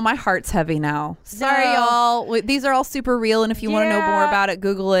it. I know my heart's heavy now. Sorry, y'all. These are all super real, and if you want to know more about it,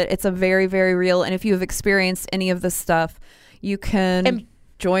 Google it. It's a very, very real. And if you have experienced any of this stuff, you can.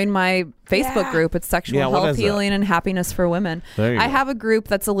 Join my Facebook group. It's Sexual Health, Healing, and Happiness for Women. I have a group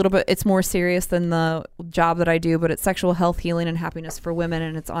that's a little bit, it's more serious than the job that I do, but it's Sexual Health, Healing, and Happiness for Women,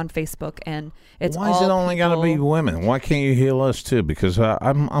 and it's on Facebook. And it's Why is it only got to be women? Why can't you heal us too? Because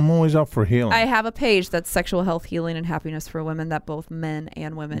I'm always up for healing. I have a page that's Sexual Health, Healing, and Happiness for Women that both men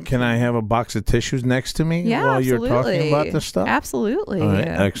and women can I have a box of tissues next to me while absolutely. You're talking about this stuff? Absolutely. All right.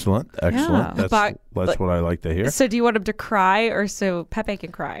 Excellent. Yeah. That's what I like to hear. So do you want him to cry or so Pepe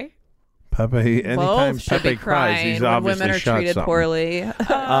can cry? Pepe, anytime both Pepe cries, he's obviously women are shot treated something. poorly.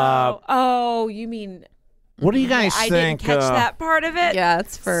 You mean? What do you guys think? I didn't catch that part of it. Yeah,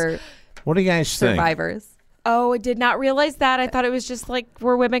 it's for what do you guys think? survivors. Oh, I did not realize that. I thought it was just like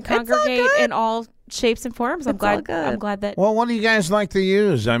where women congregate in all shapes and forms. I'm glad that. Well, what do you guys like to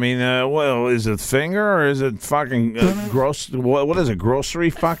use? I mean, well, is it finger or is it fucking gross? What is it? Grocery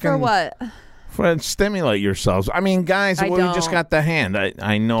fucking For what? For stimulate yourselves. I mean, guys, we just got the hand.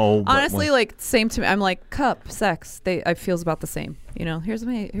 I know. Honestly, like same to me. I'm like cup, sex. I feels about the same. You know, here's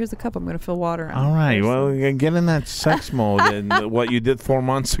a cup. I'm gonna fill water on. All right. Well, get in that sex mode and what you did 4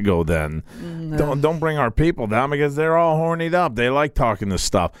 months ago. Then don't bring our people down because they're all hornied up. They like talking this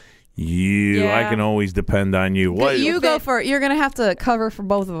stuff. I can always depend on you. What you go for? You're gonna have to cover for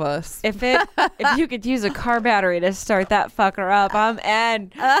both of us. If you could use a car battery to start that fucker up, I'm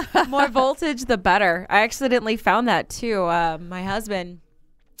in. More voltage, the better. I accidentally found that too. My husband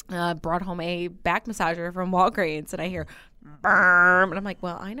brought home a back massager from Walgreens, and I hear burm, and I'm like,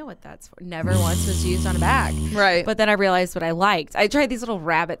 well, I know what that's for. Never once was used on a back, right? But then I realized what I liked. I tried these little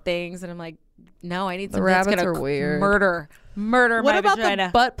rabbit things, and I'm like, no, I need something that's gonna weird. murder murder What my about vagina.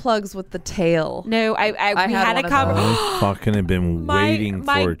 the butt plugs with the tail? No, we had a one of conversation. I fucking have been waiting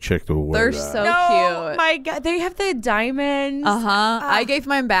for a chick to wear They're that. so No, cute. my God, they have the diamonds. I gave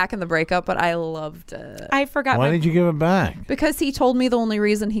mine back in the breakup, but I loved it. I forgot. Why did you give it back? Because he told me the only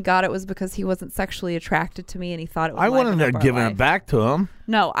reason he got it was because he wasn't sexually attracted to me and he thought it was I liven wouldn't up have our given life. it back to him.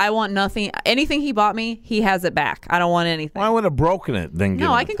 No, I want nothing. Anything he bought me, he has it back. I don't want anything. Well, I would have broken it. Then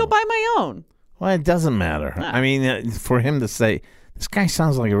No, I can go buy my own. Well, it doesn't matter. I mean, for him to say, this guy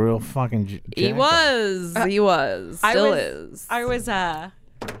sounds like a real fucking He jackass." was. He was. Still is. I was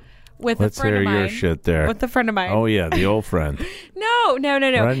with Let's a friend hear of mine. your shit there. With a friend of mine. Oh, yeah, the old friend. No.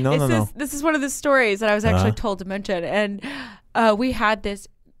 Right? No. This is one of the stories that I was actually told to mention, and we had this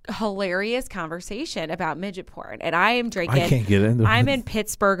hilarious conversation about midget porn, and I am drinking. I can't get into it. I'm in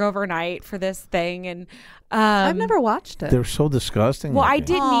Pittsburgh overnight for this thing, and I've never watched it. They're so disgusting. well, I looking.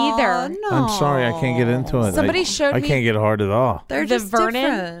 didn't either. No. I'm sorry, I can't get into it. Somebody showed I me- can't get hard at all. They're The just Vernon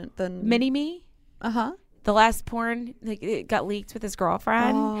different than Mini Me, Uh-huh. the last porn, like, it got leaked with his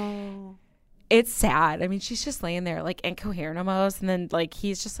girlfriend. Oh. It's sad. I mean, she's just laying there like incoherent almost, and then like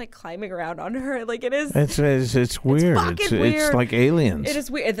he's just like climbing around on her. Like it is. It's weird. fucking weird. It's like aliens. It is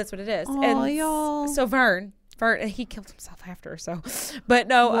weird. That's what it is. Aw, and y'all. so Vern, he killed himself after. So, but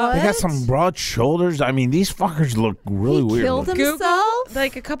no, What? They got some broad shoulders. I mean, these fuckers look really weird. killed looking. him? Google, Himself?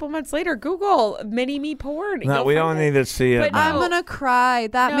 like a couple months later, Google mini me porn. No, You'll we find don't it. need to see it. But now. I'm gonna cry.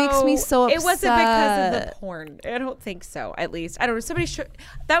 That makes me so upset. It wasn't because of the porn. I don't think so. At least I don't know. Somebody should.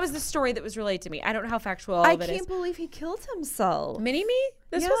 That was the story that was relayed to me. I don't know how factual all I of it is. can't believe he killed himself. Mini me.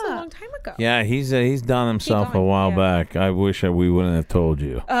 This was a Yeah. long time ago. Yeah, he's done himself a going, while yeah. back. I wish we wouldn't have told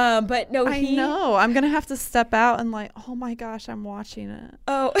you. But no, I know. I'm gonna have to step out and like, oh my gosh, I'm watching it.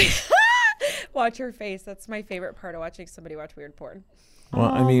 Oh, watch her face. That's my favorite part of watching somebody watch weird porn. Well,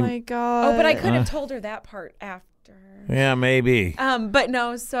 oh I mean, my god. Oh, but I could have told her that part after. yeah, maybe. But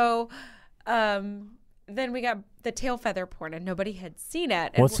no. So, then we got the tail feather porn, and nobody had seen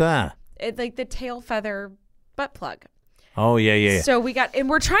it. And What's that? It's like the tail feather butt plug. Oh, yeah. So we got, and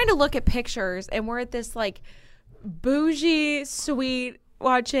we're trying to look at pictures, and we're at this like bougie suite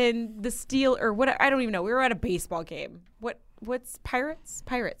watching the Steel or what, I don't even know. We were at a baseball game. What's Pirates,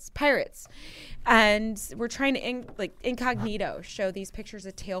 and we're trying to incognito show these pictures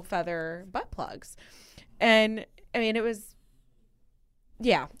of tail feather butt plugs, and I mean it was,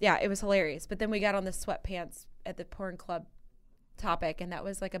 yeah, it was hilarious. But then we got on the sweatpants at the porn club topic, and that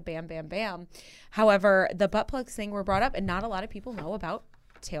was like a bam bam bam. However, the butt plugs thing were brought up, and not a lot of people know about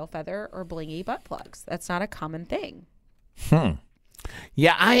tail feather or blingy butt plugs. That's not a common thing.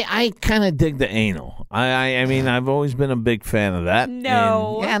 Yeah, I kind of dig the anal. I mean, I've always been a big fan of that.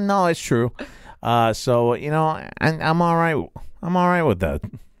 No. And, yeah, no, it's true. So, you know, I'm all right. I'm all right with that.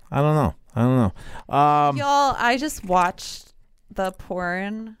 I don't know. Y'all, I just watched the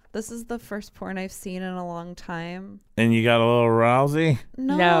porn. This is the first porn I've seen in a long time. And you got a little rousy?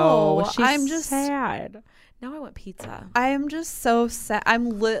 No, she's I'm just sad. Now I want pizza. I am just so sad.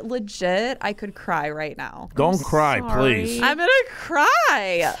 I'm legit. I could cry right now. Don't cry, sorry. please. I'm gonna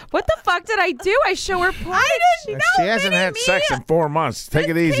cry. What the fuck did I do? I show her porn. I didn't know. She hasn't had sex in 4 months. Take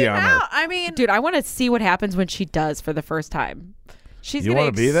it easy on her. I mean, Dude, I want to see what happens when she does for the first time. She's You gonna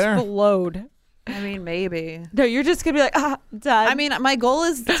wanna be there? explode. maybe. No, you're just gonna be like, done. I mean, my goal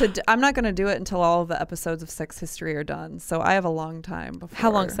is to. I'm not gonna do it until all of the episodes of Sex History are done. So I have a long time before. how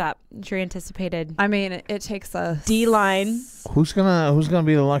long's that? Your anticipated I mean, it takes a D-line. Who's gonna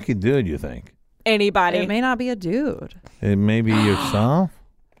be the lucky dude, you think? Anybody? It may not be a dude. It may be yourself?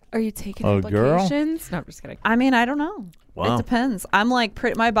 Are you taking A girl? applications? No, I'm just kidding. I mean, I don't know. Wow. It depends. I'm like,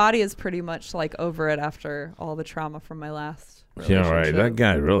 my body is pretty much like over it after all the trauma from my last. Yeah, right. That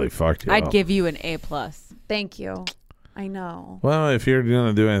guy really fucked you I'd up. give you an A+. Thank you. I know. Well, if you're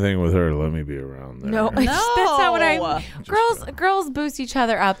gonna do anything with her, let me be around there. No, that's not what I. Girls boost each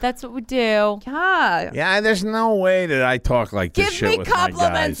other up. That's what we do. Yeah. Yeah, there's no way that I talk like this Give shit me with my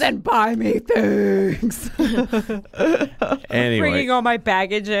compliments guys. and buy me things. Anyway, Bringing all my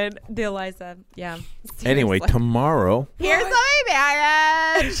baggage in. The Eliza. Yeah. anyway, tomorrow. Here's my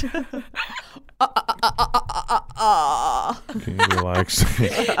baggage. Can you relax?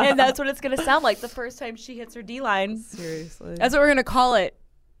 And that's what it's going to sound like the first time she hits her D-line. Seriously. That's what we're going to call it.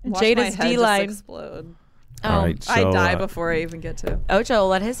 Watch Jada's my head just D-line. explode. All right, so, I die before I even get to. Ocho will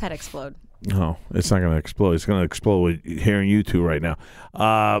let his head explode. No, it's not going to explode. It's going to explode with hearing you two right now.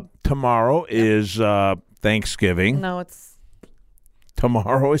 Tomorrow is Thanksgiving. No, it's.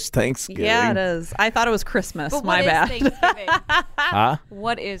 Tomorrow is Thanksgiving. Yeah, it is. I thought it was Christmas. But My what is bad. Thanksgiving? Huh?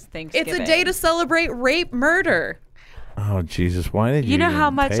 What is Thanksgiving? It's a day to celebrate rape, murder. Oh, Jesus. Why did you You know even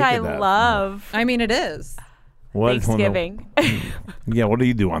how much take I it that love. I mean, it is. What? Thanksgiving. Yeah, what do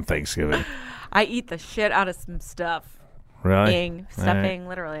you do on Thanksgiving? I eat the shit out of some stuff. Really? Stuffing,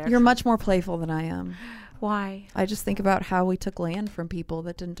 literally. Actually. You're much more playful than I am. Why? I just think about how we took land from people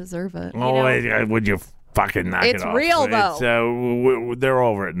that didn't deserve it. Would you fucking knock it off? It's real, though. They're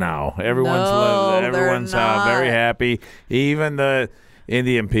over it now. Everyone's they're not. very happy. Even the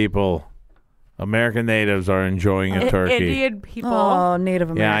Indian people, American natives, are enjoying a turkey. Indian people. Oh, Native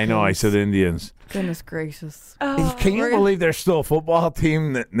Americans. Yeah, I know. I said Indians. Goodness gracious. Can you believe there's still a football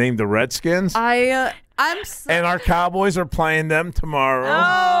team named the Redskins? I'm so and our Cowboys are playing them tomorrow.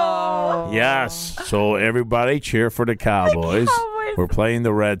 Oh. Yes. So everybody cheer for the Cowboys. We're playing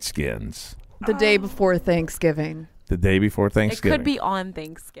the Redskins. the day before Thanksgiving. The day before Thanksgiving. It could be on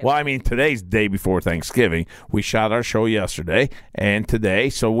Thanksgiving. Well, I mean, today's day before Thanksgiving. We shot our show yesterday and today,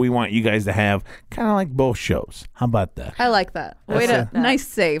 so we want you guys to have kind of like both shows. How about that? I like that. Nice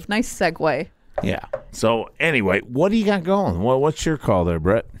save. Nice segue. Yeah. So anyway, what do you got going? What's your call there,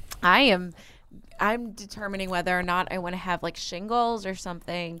 Brett? I'm determining whether or not I want to have like shingles or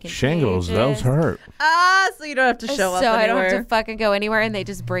something. Shingles, those hurt. So you don't have to show up So anywhere. I don't have to fucking go anywhere, and they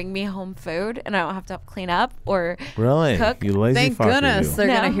just bring me home food, and I don't have to clean up or Really? cook. You lazy Thank fucker, goodness you. they're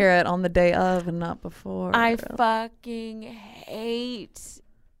No. gonna hear it on the day of and not before. I fucking hate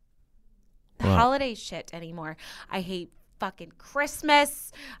What? holiday shit anymore. I hate fucking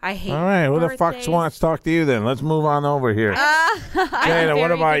Christmas. I hate All right, who the fuck birthdays. wants to talk to you then? Let's move on over here. Jada, what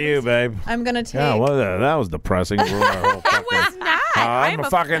very about good you, babe? I'm gonna take. Yeah, well, that was depressing. It was not.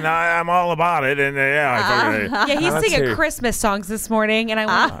 I'm all about it, and Yeah, he's Let's singing hear. Christmas songs this morning, and I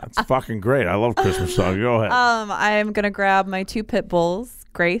went, It's fucking great. I love Christmas songs. Go ahead. I'm gonna grab my two pit bulls,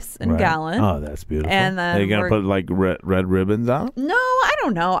 Grace and Right. Gallant. Oh, that's beautiful. And then are you gonna we're- put like red ribbons on? No, I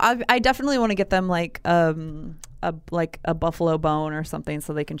don't know. I definitely want to get them like a buffalo bone or something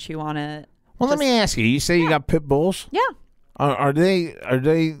so they can chew on it. Well, let me ask you. You say you got pit bulls? Yeah. Are they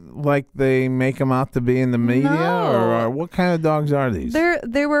like they make them out to be in the media, No. or what kind of dogs are these?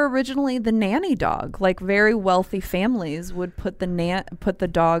 They were originally the nanny dog. Like very wealthy families would put the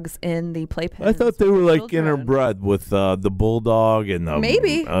dogs in the playpens. I thought they were like children. interbred with the bulldog and the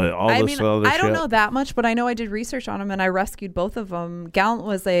Maybe. all I this mean, other I don't shit. know that much, but I know I did research on them and I rescued both of them. Gallant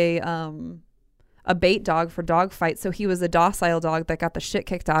was a bait dog for dog fights, so he was a docile dog that got the shit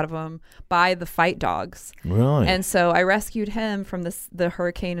kicked out of him by the fight dogs. Really? And so I rescued him from the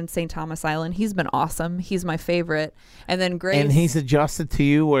hurricane in St. Thomas Island. He's been awesome. He's my favorite. And then Grace. And he's adjusted to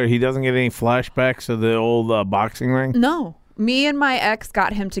you where he doesn't get any flashbacks of the old boxing ring? No. Me and my ex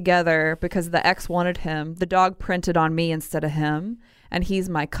got him together because the ex wanted him. The dog printed on me instead of him. And he's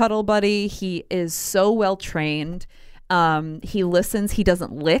my cuddle buddy. He is so well trained. He listens. He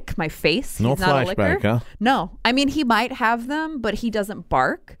doesn't lick my face. No He's not a flashback, licker. huh? No. I mean, he might have them, but he doesn't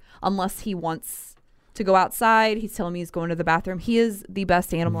bark unless he wants to go outside. He's telling me he's going to the bathroom. He is the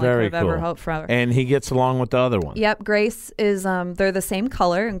best animal Very I could have ever cool. hoped for. And he gets along with the other one. Yep. Grace is, they're the same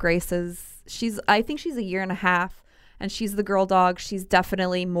color, and Grace is, I think she's a year and a half, and she's the girl dog. She's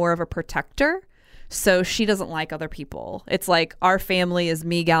definitely more of a protector. So she doesn't like other people. It's like our family is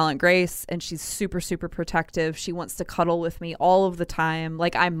me, Gallant, Grace, and she's super, super protective. She wants to cuddle with me all of the time.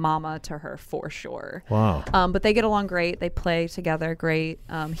 Like I'm mama to her for sure. Wow. But they get along great. They play together great.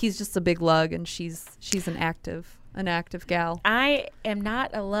 He's just a big lug, and she's an active gal. I am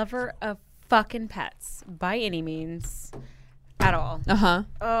not a lover of fucking pets by any means at all. Uh-huh.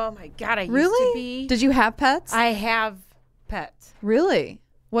 Oh my God, I used to Really? be. Did you have pets? I have pets. Really?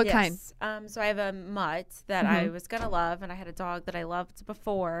 What Yes. kind? So I have a mutt that I was gonna love, and I had a dog that I loved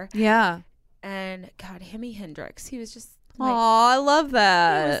before. Yeah. And God, Hemi Hendrix, he was just Oh, like, I love he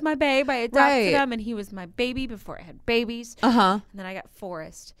that. was my babe. I adopted Right. him, and he was my baby before I had babies. Uh-huh. And then I got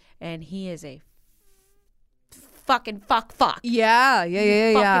Forrest, and he is a fucking fuck. Yeah.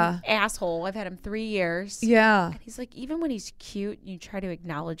 Fucking asshole. I've had him 3 years. Yeah. And he's like, even when he's cute, you try to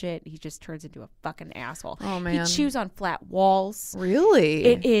acknowledge it, he just turns into a fucking asshole. Oh, man. He chews on flat walls. Really?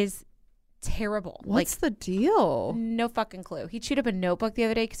 It is terrible. What's the deal? No fucking clue. He chewed up a notebook the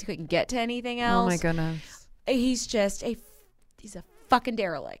other day because he couldn't get to anything Oh else. my goodness. He's just he's a fucking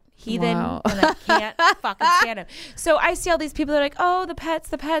derelict. Heathen. Wow. And I can't fucking stand him. So I see all these people that are like, oh, the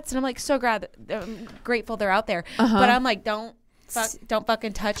pets. And I'm like, so I'm grateful they're out there. Uh-huh. But I'm like, don't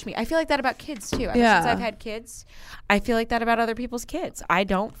fucking touch me. I feel like that about kids too. Ever Yeah. since I've had kids, I feel like that about other people's kids. I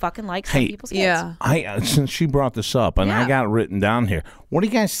don't fucking like some Hey, people's kids. Yeah. Since she brought this up, and I Yeah. got it written down here, what do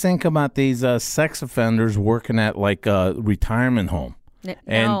you guys think about these sex offenders working at like a retirement home?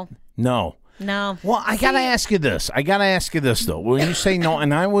 No. No. Well, I gotta ask you this. Though. When you say no,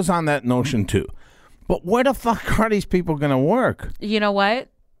 and I was on that notion too, but where the fuck are these people gonna work? You know what?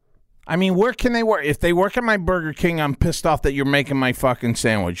 I mean, where can they work? If they work at my Burger King, I'm pissed off that you're making my fucking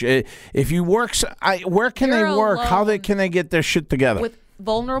sandwich. If you work, where can they work? How can they get their shit together? With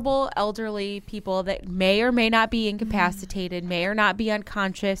vulnerable elderly people that may or may not be incapacitated, may or not be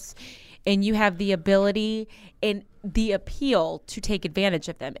unconscious, and you have the ability and the appeal to take advantage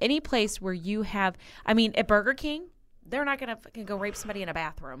of them. Any place where you have, I mean, at Burger King, they're not going to fucking go rape somebody in a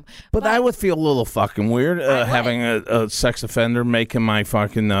bathroom. But I would feel a little fucking weird having a sex offender making my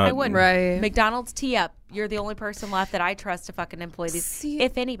fucking... I wouldn't. Right. McDonald's, tee up. You're the only person left that I trust to fucking employ these,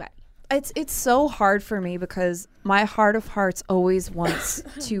 if anybody. It's so hard for me because my heart of hearts always wants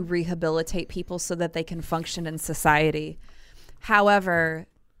to rehabilitate people so that they can function in society. However,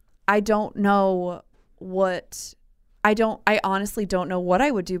 I honestly don't know what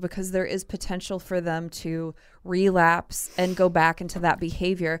I would do because there is potential for them to relapse and go back into that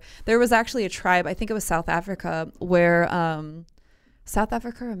behavior. There was actually a tribe, I think it was South Africa, where South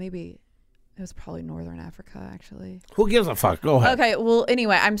Africa, or maybe it was probably Northern Africa, actually. Who gives a fuck? Go ahead. Okay, well,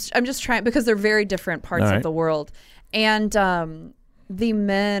 anyway, I'm just trying, because they're very different parts of the world. And the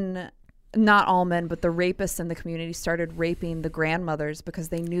men, not all men, but the rapists in the community started raping the grandmothers because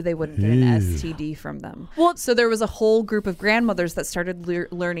they knew they wouldn't get an STD from them. Well, so there was a whole group of grandmothers that started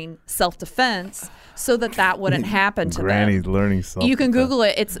learning self-defense so that wouldn't happen to Granny's them. learning self-defense. You can Google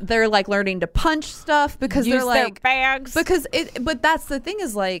it. They're like learning to punch stuff because Use they're like their bags. But that's the thing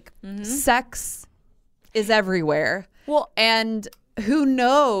is like sex is everywhere. Well, and who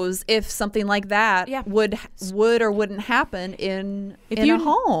knows if something like that would or wouldn't happen in a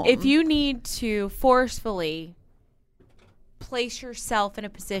home. If you need to forcefully place yourself in a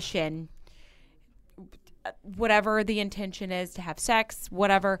position, whatever the intention is, to have sex,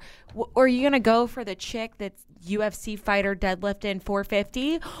 whatever, or are you going to go for the chick that's UFC fighter deadlifting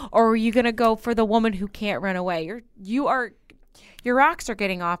 450, or are you going to go for the woman who can't run away? Your rocks are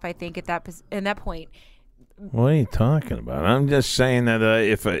getting off, I think, at that point. What are you talking about? I'm just saying that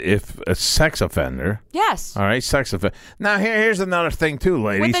if a sex offender, yes, all right, sex offender. Now here's another thing too,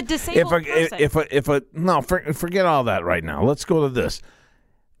 ladies. With a disabled person. Forget all that right now. Let's go to this.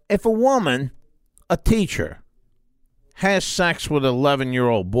 If a woman, a teacher, has sex with an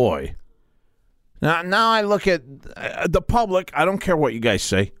 11-year-old boy. Now I look at the public. I don't care what you guys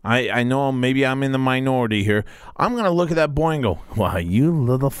say. I know maybe I'm in the minority here. I'm going to look at that boy and go, wow, you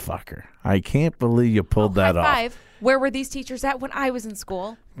little fucker. I can't believe you pulled that off. High five. Where were these teachers at when I was in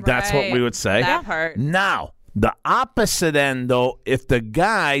school? That's what we would say. That part. Now, the opposite end, though, if the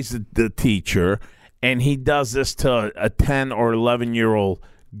guy's the teacher and he does this to a 10 or 11-year-old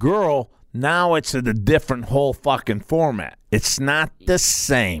girl, now it's a different whole fucking format. It's not the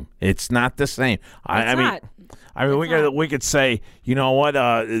same. It's not the same. I mean, we could say, you know what?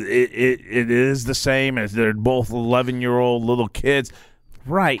 It is the same as they're both 11-year-old little kids,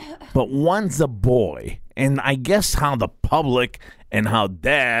 right? But one's a boy, and I guess how the public and how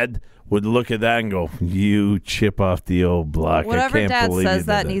Dad would look at that and go, "You chip off the old block." Whatever I can't Dad believe says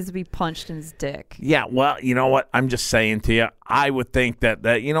that that needs to be punched in his dick. Yeah, well, you know what? I'm just saying to you, I would think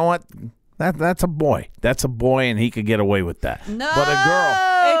that you know what? That's a boy. That's a boy, and he could get away with that. No, but a girl.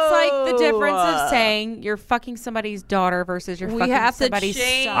 It's like the difference of saying you're fucking somebody's daughter versus you're fucking somebody's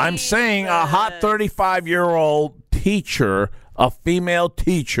son. I'm saying a hot 35-year-old teacher, a female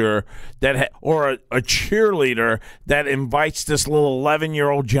teacher or a cheerleader that invites this little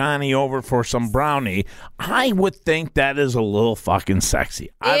 11-year-old Johnny over for some brownie, I would think that is a little fucking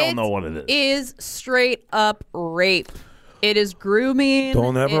sexy. I don't know what it is. It is straight up rape. It is grooming.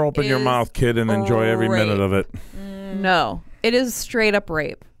 Don't ever open your mouth, kid, and enjoy every minute of it. No, it is straight up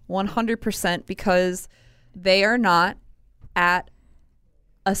rape, 100%, because they are not at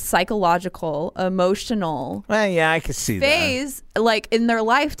a psychological, emotional Well, yeah, I can see phase, like in their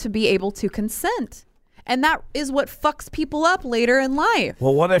life, to be able to consent. And that is what fucks people up later in life.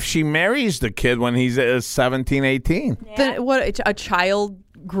 Well, what if she marries the kid when he's 17, 18? Yeah. Then what, a child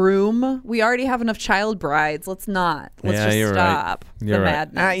groom? We already have enough child brides. Let's not. Let's just stop the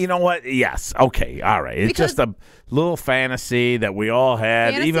madness. You know what? Yes. Okay. All right. It's Because just a little fantasy that we all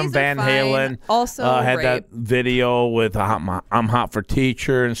had. Even fantasies are Van fine. Halen Also had rape. that video with I'm Hot for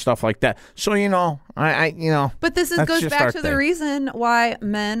Teacher and stuff like that. So, you know, But this that's goes just back our to the thing. reason why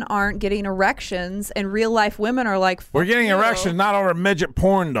men aren't getting erections and real life women are like, We're getting "Fuck you." erections not over midget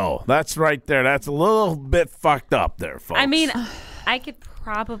porn, though. That's right there. That's a little bit fucked up there, folks. I mean, I could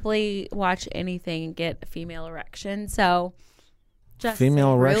probably watch anything and get a female erection. So, just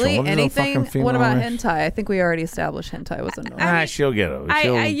female erection. Really? What is a Anything? fucking female What about erection? hentai? I think we already established hentai was a no. She'll get it.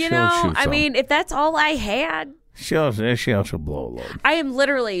 I mean, if that's all I had, she'll blow a load. I am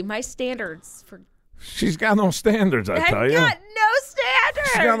literally my standards for. She's got no standards, I tell you. I've got no standards.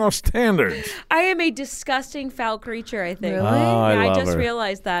 She's got no standards. I am a disgusting foul creature, I think. Really? I love just her.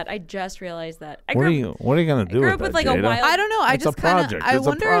 realized that. I just realized that. What are you gonna do? grew with up with that, like a Jada? wild. I don't know. I It's just a kind project. of. I It's a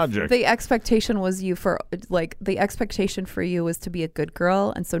wonder project. if the expectation was you for like the expectation for you was to be a good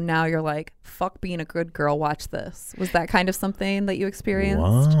girl, and so now you're like, fuck being a good girl. Watch this. Was that kind of something that you experienced?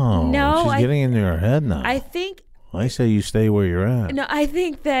 Wow. No, she's getting into her head now. I think. I say you stay where you're at. No, I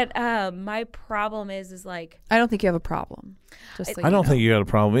think that my problem is like. I don't think you have a problem. Just so I don't know. think you got a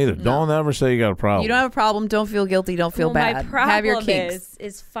problem either. Don't ever say you got a problem. You don't have a problem. Don't feel guilty. Don't feel bad. My problem Have your kinks.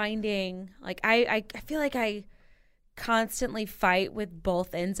 is finding like I feel like I constantly fight with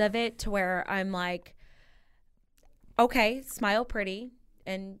both ends of it to where I'm like, okay, smile pretty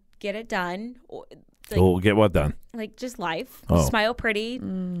and get it done. Like, Oh, get what done? like just life. Oh. Smile pretty,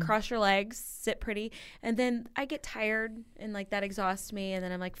 cross your legs, sit pretty, and then I get tired and like that exhausts me, and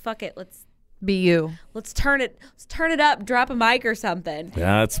then I'm like, fuck it, let's Be you. turn it up, drop a mic or something.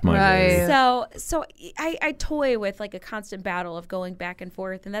 That's my Right. baby. So I toy with like a constant battle of going back and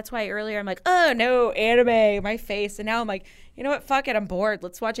forth, and that's why earlier I'm like, oh no, anime, my face, and now I'm like, you know what, fuck it, I'm bored.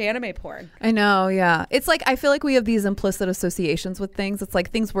 Let's watch anime porn. I know, yeah. It's like I feel like we have these implicit associations with things. It's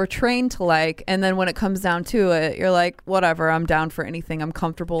like things we're trained to like, and then when it comes down to it, you're like, whatever, I'm down for anything. I'm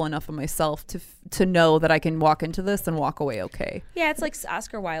comfortable enough of myself to know that I can walk into this and walk away okay. Yeah, it's like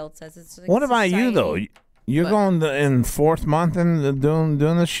Oscar Wilde says. It's like What about you though? society. You're going in fourth month and doing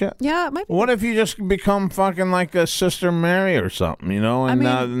this shit. Yeah, it might be. What if you just become fucking like a Sister Mary or something, you know, and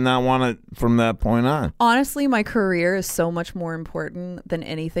not want it from that point on? Honestly, my career is so much more important than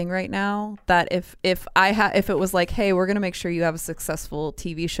anything right now that if it was like, hey, we're gonna make sure you have a successful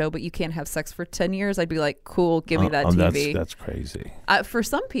TV show, but you can't have sex for 10 years, I'd be like, cool, give me that TV. That's crazy. For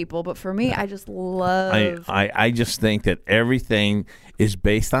some people, but for me, I just love. I just think that everything is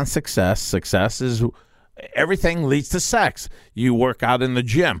based on success. Success is everything leads to sex. You work out in the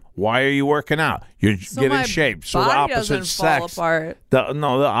gym. Why are you working out? You're So getting my shape. So the body opposite doesn't fall sex. apart. The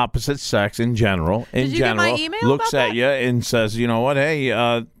opposite sex in general. Did you get my email looks about at you and says, you know what? Hey,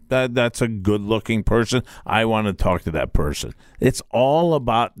 that's a good looking person. I want to talk to that person. It's all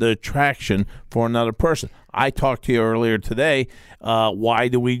about the attraction for another person. I talked to you earlier today. Why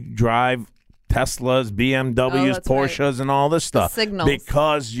do we drive Teslas, BMWs, that's Porsches, right. and all this stuff? signals.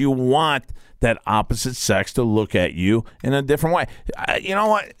 Because you want that opposite sex to look at you in a different way. You know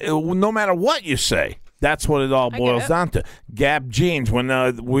what? No matter what you say, that's what it all boils down to. Gap jeans. When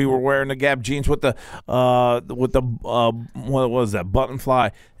we were wearing the Gap jeans with the what was that, button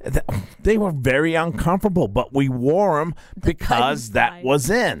fly? They were very uncomfortable, but we wore them because that was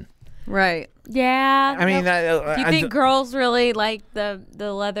in. Right. Yeah. I mean, do you think girls really like the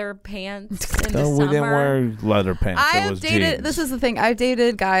leather pants in the we summer? didn't wear leather pants. I It have was dated. jeans. This is the thing. I've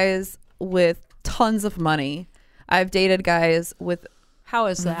dated guys with tons of money. I've dated guys with How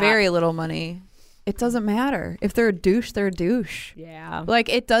is that? very little money. It doesn't matter. If they're a douche, they're a douche. Yeah. Like,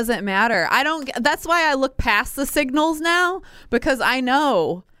 it doesn't matter. That's why I look past the signals now, because I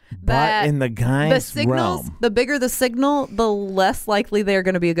know that But in the guy's signals, realm, the bigger the signal, the less likely they're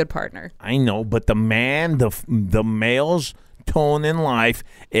going to be a good partner. I know, but the man, the male's tone in life,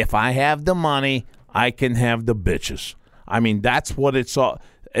 if I have the money, I can have the bitches. I mean, that's what it's all.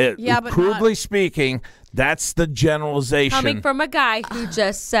 Yeah, but crudely speaking, that's the generalization. Coming from a guy who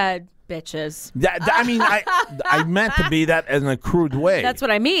just said bitches. I mean, I meant to be that in a crude way. That's what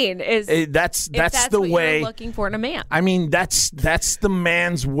I mean. Is That's if that's the what way you're looking for in a man. I mean, that's the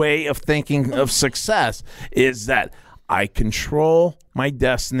man's way of thinking of success, is that I control my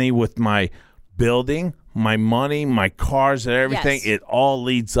destiny with my building, my money, my cars, and everything. Yes. It all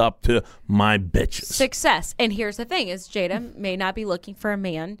leads up to my bitches. Success. And here's the thing: is Jada may not be looking for a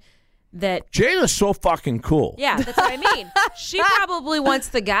man that. Jada's so fucking cool. Yeah, that's what I mean. She probably wants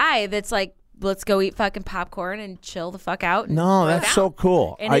the guy that's like, let's go eat fucking popcorn and chill the fuck out. And No, throw that's down. so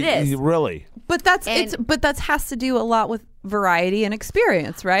cool. And it is. Really. But that has to do a lot with variety and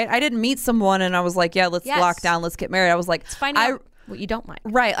experience, right? I didn't meet someone and I was like, yeah, let's Yes. lock down, let's get married. I was like, Let's find out what you don't like.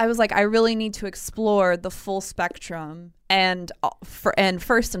 Right. I was like, I really need to explore the full spectrum. And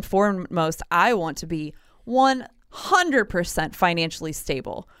first and foremost, I want to be 100% financially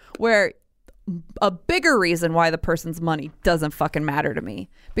stable, where a bigger reason why the person's money doesn't fucking matter to me.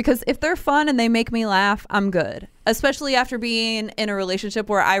 Because if they're fun and they make me laugh, I'm good. Especially after being in a relationship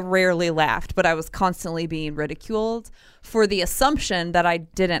where I rarely laughed, but I was constantly being ridiculed for the assumption that I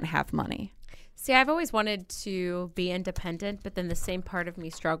didn't have money. See, I've always wanted to be independent, but then the same part of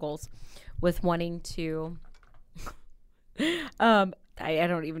me struggles with wanting to. I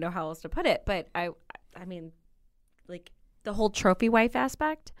don't even know how else to put it, but I mean, like the whole trophy wife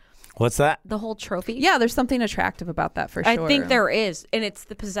aspect. What's that? The whole trophy. Yeah, there's something attractive about that for sure. I think there is, and it's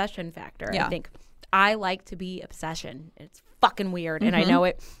the possession factor. Yeah. I think I like to be a possession. It's fucking weird, and I know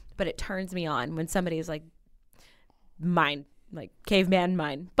it, but it turns me on when somebody is like mine, like caveman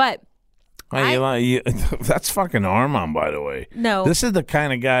mine. But that's fucking Armand, by the way. No. This is the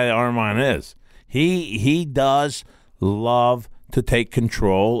kind of guy Armand is. He does love to take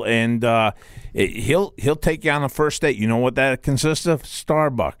control, and he'll take you on a first date. You know what that consists of?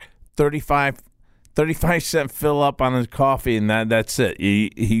 Starbucks, 35-cent fill up on his coffee, and that's it.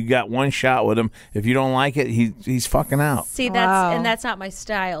 You got one shot with him. If you don't like it, he's fucking out. See, that's not my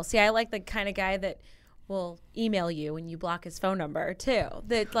style. See, I like the kind of guy that will email you and you block his phone number too.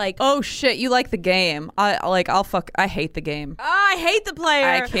 That like, oh shit, you like the game? I hate the game. I hate the player.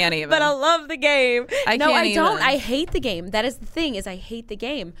 I can't even. But I love the game. I don't. even. I hate the game. That is the thing. Is I hate the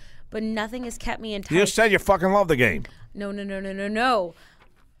game. But nothing has kept me in touch. You said you fucking love the game. No.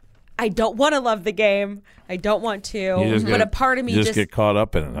 I don't want to love the game. I don't want to. But a part of me just get caught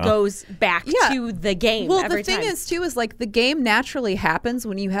up in it. Huh? Goes back to the game. Well, every the thing time. is too is like the game naturally happens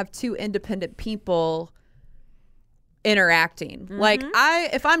when you have two independent people interacting. Like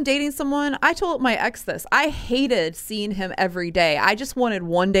if I'm dating someone, I told my ex this. I hated seeing him every day. I just wanted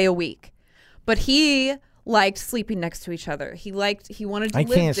one day a week. But he liked sleeping next to each other. He wanted to live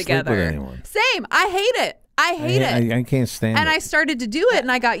can't together. sleep with anyone. Same. I hate it. I hate it. I can't stand and it. I started to do it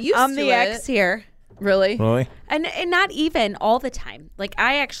and I got used to it. I'm the ex here. Really? Really? And not even all the time. Like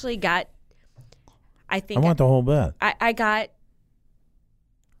I actually got I want the whole bed. I got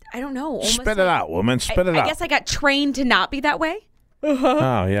I don't know. Spit it out, woman. Spit it out. I guess I got trained to not be that way.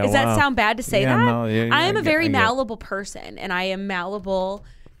 Oh, yeah. Does that sound bad to say that? No, I am a very malleable person, and I am malleable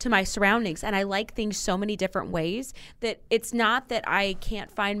to my surroundings, and I like things so many different ways that it's not that I can't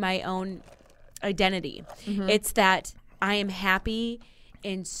find my own identity. It's that I am happy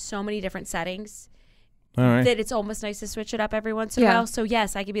in so many different settings All right. that it's almost nice to switch it up every once in a while. So,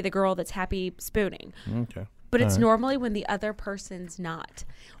 yes, I could be the girl that's happy spooning. Okay. But it's normally when the other person's not.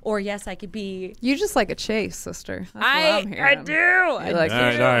 Or yes, I could be. You just like a chase, sister. That's what I'm hearing. I do. You like All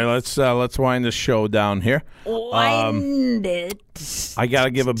right. Let's wind the show down here. Wind it. I got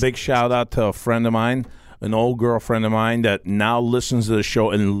to give a big shout out to a friend of mine, an old girlfriend of mine that now listens to the show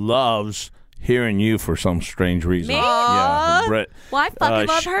and loves hearing you for some strange reason. Me? Yeah, Britt. Well, I fucking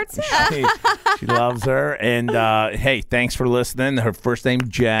love her too. She loves her. And hey, thanks for listening. Her first name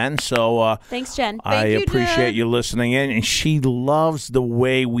Jen. So Thanks, Jen. I Thank you, appreciate Jen. you listening in. And she loves the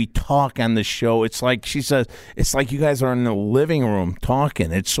way we talk on the show. It's like she says, it's like you guys are in the living room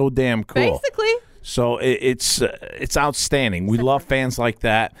talking. It's so damn cool. Basically. So it's outstanding. We love fans like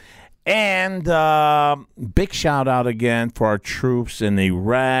that. And big shout out again for our troops in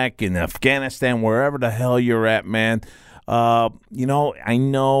Iraq and Afghanistan, wherever the hell you're at, man. I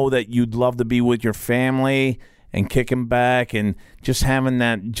know that you'd love to be with your family and kicking back and just having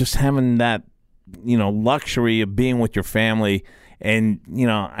that, luxury of being with your family. And,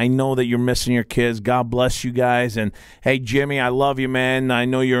 I know that you're missing your kids. God bless you guys. And, hey, Jimmy, I love you, man. I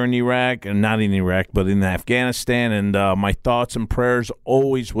know you're in Iraq, and not in Iraq, but in Afghanistan. And my thoughts and prayers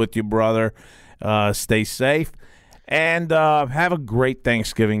always with you, brother. Stay safe. And have a great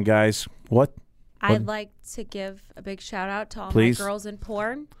Thanksgiving, guys. What? I'd like to give a big shout out to all Please. my girls in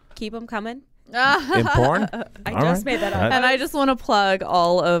porn. Keep them coming. In porn? I just made that up. And I just want to plug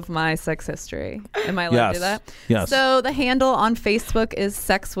all of my sex history. Am I allowed to do that? Yes. So the handle on Facebook is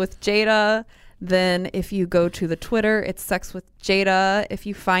Sex with Jada. Then if you go to the Twitter, it's Sex with Jada. If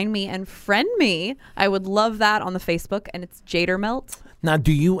you find me and friend me, I would love that on the Facebook, and it's Jadermelt. Now,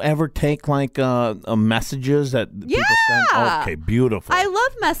 do you ever take like messages that people send? Yeah. Okay, beautiful. I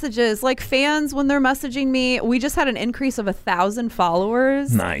love messages. Like fans, when they're messaging me, we just had an increase of 1,000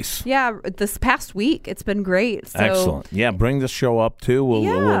 followers. Nice. Yeah, this past week, it's been great. So Excellent. Yeah, bring the show up too.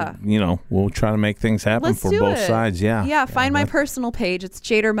 We'll try to make things happen let's for do both it. sides. Yeah. Yeah, find my personal page. It's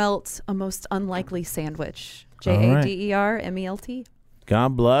Jadermelt, a most unlikely sandwich. All right. JADERMELT.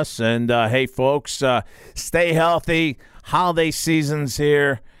 God bless. And hey, folks, stay healthy. Holiday season's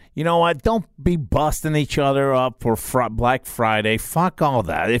here. You know what? Don't be busting each other up for Black Friday. Fuck all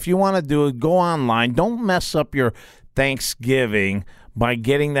that. If you want to do it, go online. Don't mess up your Thanksgiving by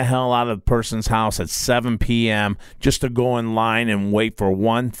getting the hell out of the person's house at 7 p.m. just to go in line and wait for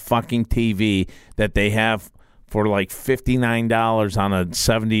one fucking TV that they have for like $59 on a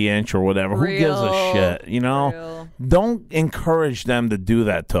 70-inch or whatever. Who gives a shit, Don't encourage them to do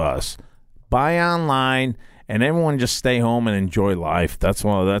that to us. Buy online and everyone just stay home and enjoy life. That's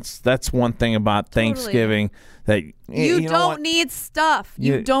one thing about Thanksgiving that you don't need stuff.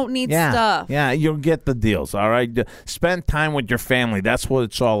 You don't need stuff. Yeah, you'll get the deals. All right, spend time with your family. That's what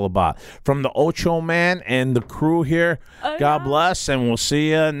it's all about. From the Ocho Man and the crew here, God bless, and we'll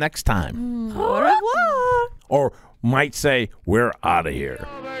see you next time. Au revoir. Or might say, we're out of here.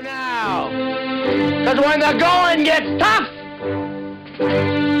 Over now. Because when the going gets tough,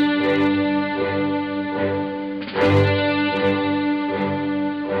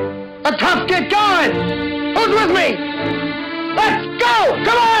 the tough get going. Who's with me? Let's go!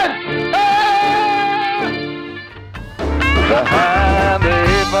 Come on! Behind the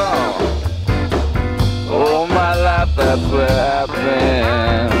eight ball, all my life that's where I've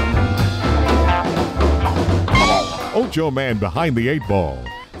been. Ocho Man Behind the Eight Ball.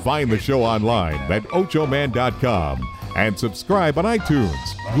 Find the show online at ochoman.com and subscribe on iTunes,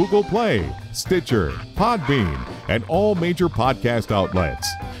 Google Play, Stitcher, Podbean, and all major podcast outlets.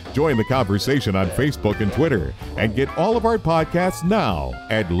 Join the conversation on Facebook and Twitter and get all of our podcasts now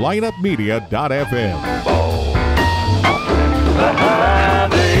at lineupmedia.fm.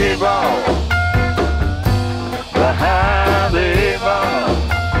 Behind the eight ball, behind the eight ball,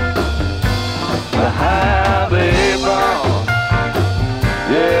 behind the eight ball,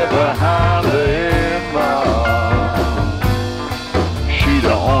 yeah, behind the eight ball. She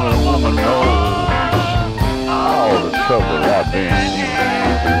the only woman knows all the trouble I've been in.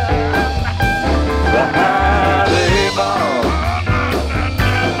 Behind the eight ball,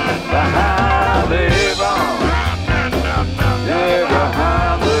 behind the eight ball, yeah,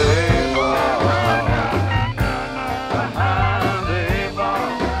 behind the eight ball, behind the eight ball,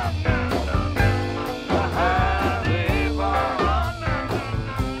 behind the eight ball,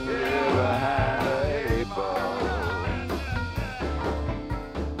 yeah, behind the eight ball.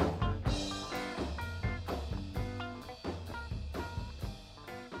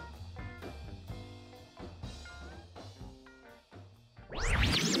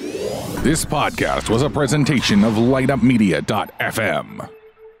 This podcast was a presentation of lineupmedia.fm.